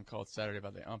on the game called Saturday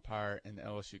by the umpire in the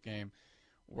LSU game?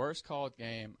 Worst called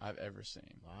game I've ever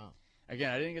seen. Wow.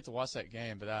 Again, I didn't get to watch that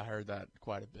game, but I heard that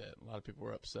quite a bit. A lot of people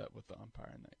were upset with the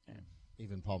umpire in that game.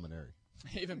 Even Paul Maneri.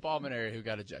 Even Paul Maneri, who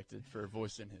got ejected for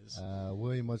voicing his.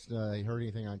 William wants to heard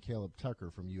anything on Caleb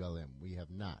Tucker from ULM. We have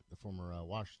not, the former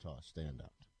Washita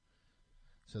standout.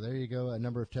 So there you go. A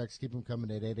number of texts. Keep them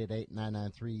coming at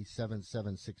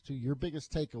 888-993-7762. Your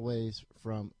biggest takeaways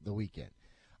from the weekend.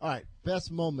 All right,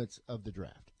 best moments of the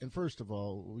draft. And first of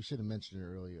all, we should have mentioned it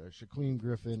earlier, Shaquem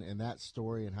Griffin and that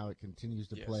story and how it continues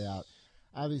to play out.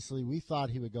 Obviously, we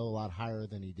thought he would go a lot higher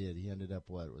than he did. He ended up,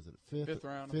 what was it, fifth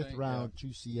round,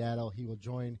 to Seattle. He will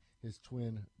join his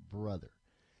twin brother.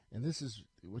 And this is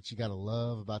what you got to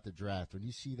love about the draft. When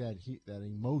you see that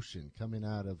emotion coming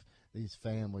out of these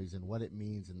families and what it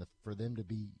means, and for them to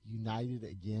be united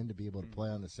again, to be able to play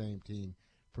on the same team,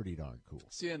 pretty darn cool.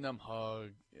 Seeing them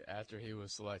hug after he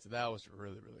was selected, that was a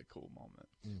really, really cool moment.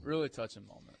 Really touching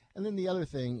moment. And then the other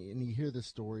thing, and you hear the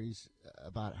stories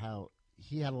about how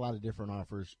he had a lot of different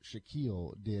offers.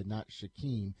 Shaquille did, not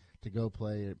Shaquem, to go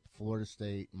play at Florida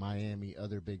State, Miami,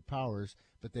 other big powers,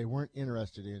 but they weren't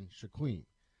interested in Shaquem.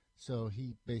 So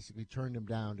he basically turned him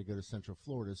down to go to Central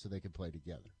Florida so they could play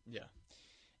together. Yeah.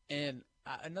 And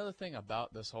another thing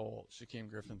about this whole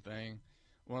Shaquem Griffin thing,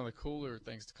 one of the cooler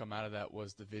things to come out of that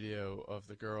was the video of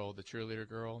the girl, the cheerleader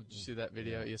girl. Did you see that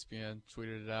video? Yeah. ESPN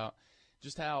tweeted it out.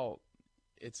 Just how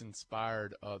it's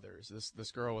inspired others.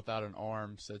 This girl without an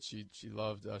arm said she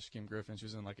loved Shaquem Griffin. She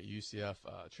was in like a UCF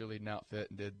cheerleading outfit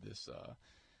and did this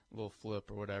little flip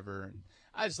or whatever. And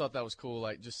I just thought that was cool,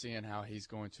 like just seeing how he's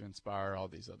going to inspire all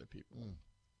these other people.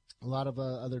 A lot of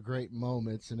other great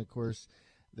moments. And, of course,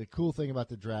 the cool thing about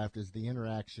the draft is the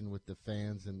interaction with the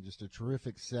fans and just a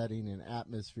terrific setting and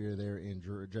atmosphere there in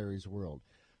Jerry's World.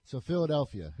 So,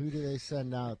 Philadelphia, who do they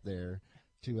send out there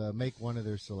to make one of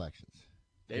their selections?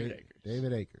 David Akers.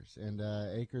 David Akers. And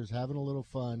Akers having a little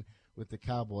fun with the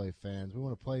Cowboy fans. We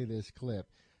want to play this clip,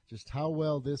 just how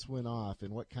well this went off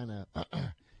and what kind of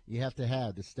you have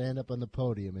to stand up on the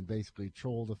podium and basically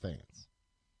troll the fans.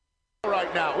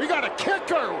 Right now, we got a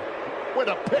kicker with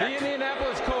a pick. The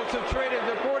Indianapolis Colts have traded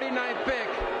the 49th pick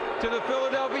to the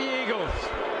Philadelphia Eagles.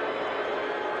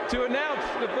 To announce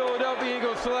the Philadelphia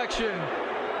Eagles selection,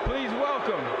 please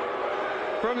welcome,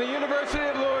 from the University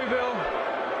of Louisville,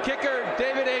 kicker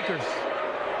David Akers.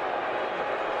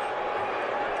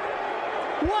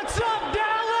 What's up, Dallas?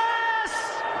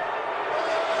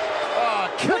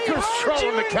 Kicker's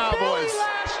trolling the Cowboys.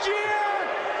 Last year.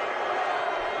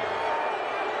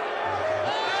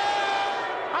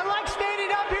 I like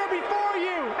standing up here before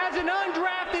you as an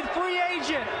undrafted free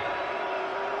agent,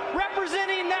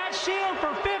 representing that shield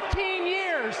for 15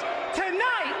 years.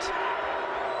 Tonight,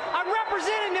 I'm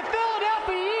representing the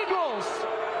Philadelphia Eagles,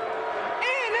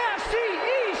 NFC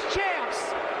East champs,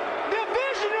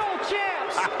 divisional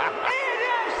champs,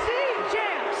 NFC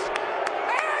champs,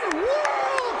 and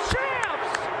world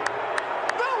champs.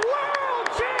 The world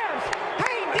champs.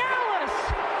 Hey, Dallas,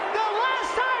 the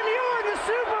last time you were in the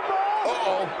Super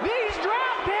Bowl, these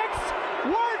draft picks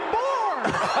weren't born.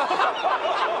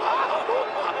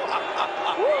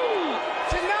 Woo!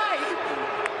 Tonight,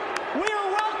 we are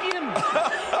welcomed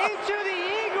into the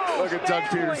Eagles Look at Doug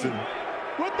family Peterson.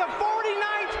 with the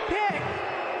 49th pick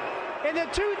in the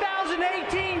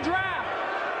 2018 draft.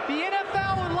 The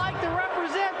NFL would like to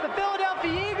represent the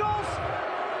Philadelphia Eagles,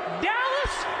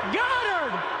 Dallas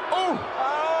Goedert.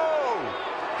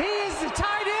 He is the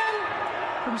tight end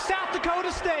from South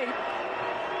Dakota State.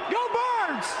 Go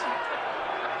Birds!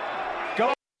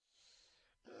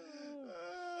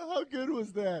 How good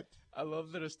was that? I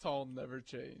love that his tone never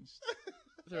changed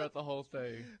throughout the whole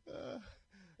thing.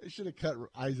 They should have cut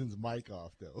Eisen's mic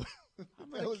off, though.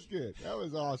 That was good. That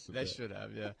was awesome. They should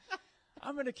have, yeah.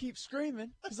 I'm going to keep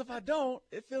screaming because if I don't,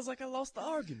 it feels like I lost the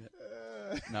argument.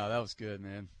 No, that was good,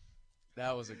 man.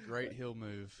 That was a great heel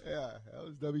move. Yeah, that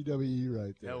was WWE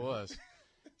right there. That was.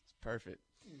 It's perfect.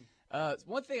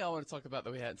 One thing I want to talk about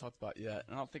that we hadn't talked about yet,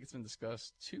 and I don't think it's been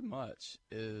discussed too much,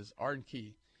 is Arden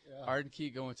Key. Yeah. Arden Key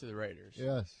going to the Raiders.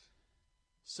 Yes.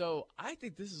 So I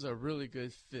think this is a really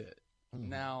good fit.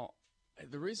 Now,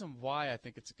 the reason why I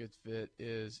think it's a good fit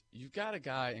is you've got a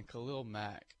guy in Khalil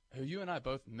Mack, who you and I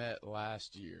both met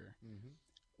last year.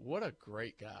 What a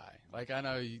great guy. Like, I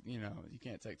know, you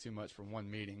can't take too much from one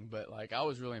meeting, but, like, I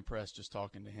was really impressed just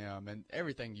talking to him and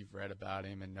everything you've read about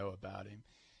him and know about him.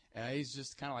 And he's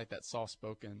just kind of like that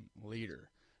soft-spoken leader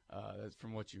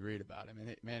from what you read about him.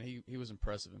 And, he was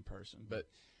impressive in person. But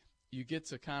you get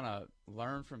to kind of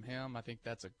learn from him. I think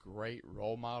that's a great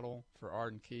role model for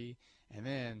Arden Key. And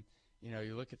then,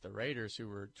 you look at the Raiders, who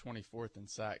were 24th in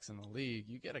sacks in the league.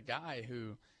 You get a guy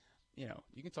who,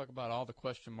 you can talk about all the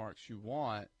question marks you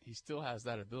want. He still has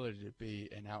that ability to be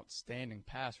an outstanding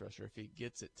pass rusher if he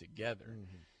gets it together.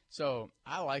 So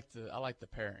I like the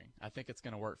pairing. I think it's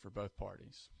going to work for both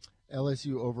parties.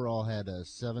 LSU overall had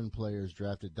 7 players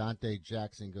drafted. Dante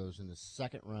Jackson goes in the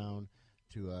second round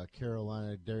to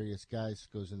Carolina. Darius Geis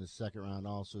goes in the second round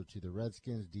also to the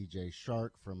Redskins. DJ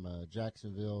Shark from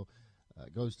Jacksonville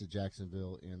goes to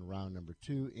Jacksonville in round number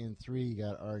 2. In 3, you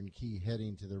got Arden Key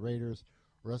heading to the Raiders.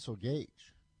 Russell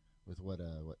Gage with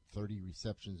 30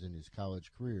 receptions in his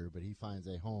college career, but he finds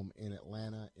a home in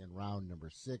Atlanta in round number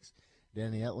 6.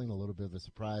 Danny Etling, a little bit of a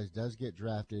surprise, does get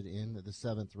drafted in the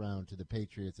 7th round to the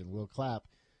Patriots, and Will Clapp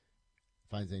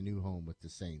finds a new home with the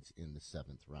Saints in the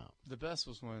 7th round. The best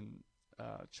was when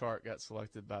Chark got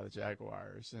selected by the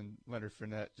Jaguars, and Leonard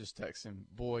Fournette just texts him,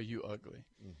 "Boy, you ugly."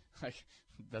 Like,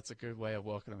 that's a good way of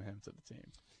welcoming him to the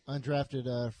team.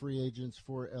 Undrafted free agents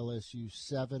for LSU,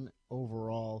 7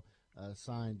 overall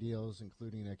signed deals,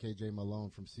 including K.J.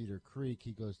 Malone from Cedar Creek.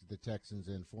 He goes to the Texans,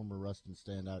 and former Ruston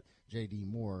standout J.D.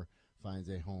 Moore finds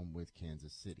a home with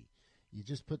Kansas City. You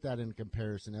just put that in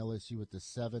comparison, LSU with the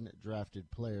 7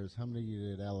 drafted players. How many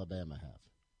did Alabama have?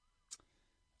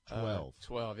 12.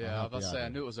 12, yeah. I was about to say, I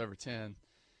knew it was over 10.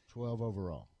 12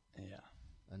 overall. Yeah.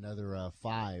 Another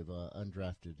 5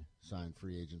 undrafted signed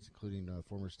free agents, including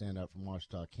former standout from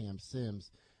Washita, Cam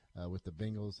Sims, with the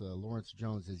Bengals. Lawrence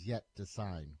Jones is yet to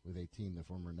sign with a team, the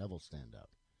former Neville standout.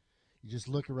 You just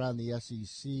look around the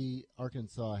SEC.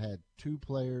 Arkansas had 2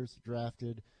 players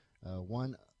drafted,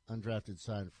 1 undrafted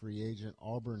signed free agent.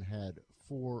 Auburn had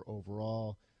 4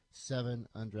 overall, 7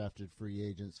 undrafted free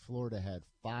agents. Florida had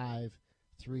 5,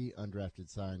 3 undrafted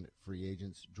signed free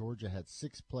agents. Georgia had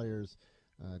 6 players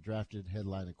drafted,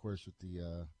 headline, of course, with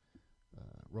the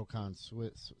Roquan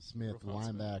Smith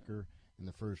linebacker in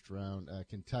the first round.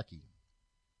 Kentucky,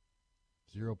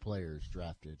 0 players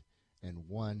drafted and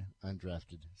 1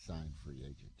 undrafted signed free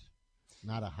agent.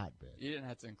 Not a hotbed. You didn't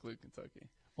have to include Kentucky.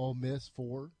 Ole Miss,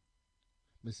 4.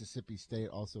 Mississippi State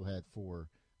also had 4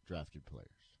 drafted players.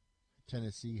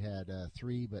 Tennessee had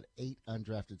 3, but 8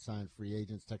 undrafted signed free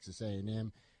agents. Texas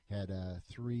A&M had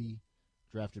 3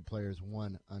 drafted players,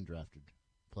 1 undrafted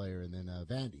player, and then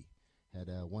Vandy had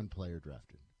 1 player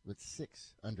drafted with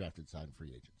 6 undrafted signed free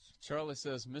agents. Charlie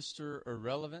says Mr.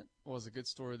 Irrelevant was a good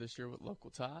story this year with local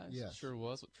ties. Yes. It sure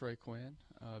was, with Trey Quinn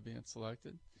being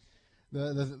selected.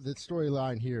 The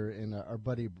storyline here, and our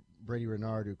buddy Brady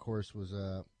Renard, who, of course, was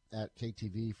at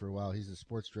KTV for a while. He's the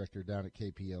sports director down at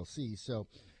KPLC. So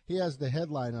he has the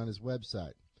headline on his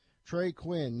website: Trey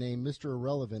Quinn named Mr.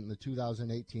 Irrelevant in the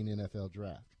 2018 NFL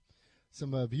Draft.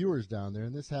 Some viewers down there,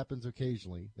 and this happens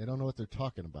occasionally, they don't know what they're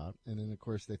talking about, and then, of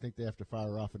course, they think they have to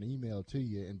fire off an email to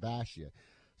you and bash you.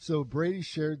 So Brady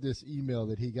shared this email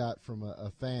that he got from a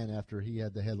fan after he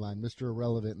had the headline, Mr.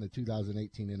 Irrelevant in the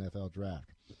 2018 NFL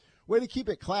Draft. Way to keep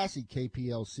it classy,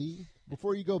 KPLC.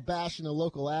 Before you go bashing a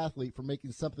local athlete for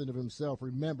making something of himself,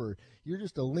 remember, you're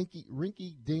just a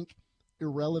rinky-dink,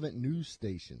 irrelevant news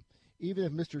station. Even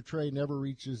if Mr. Trey never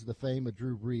reaches the fame of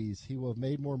Drew Brees, he will have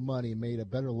made more money and made a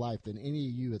better life than any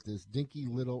of you at this dinky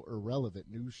little irrelevant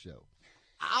news show.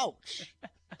 Ouch!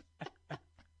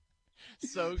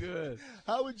 So good.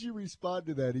 How would you respond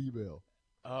to that email?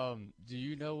 Do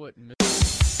you know what...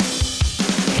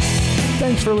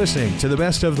 Thanks for listening to the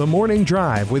Best of the Morning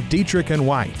Drive with Dietrich and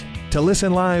White. To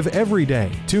listen live every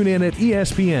day, tune in at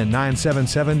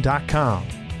ESPN977.com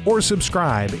or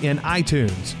subscribe in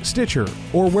iTunes, Stitcher,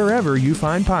 or wherever you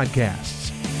find podcasts.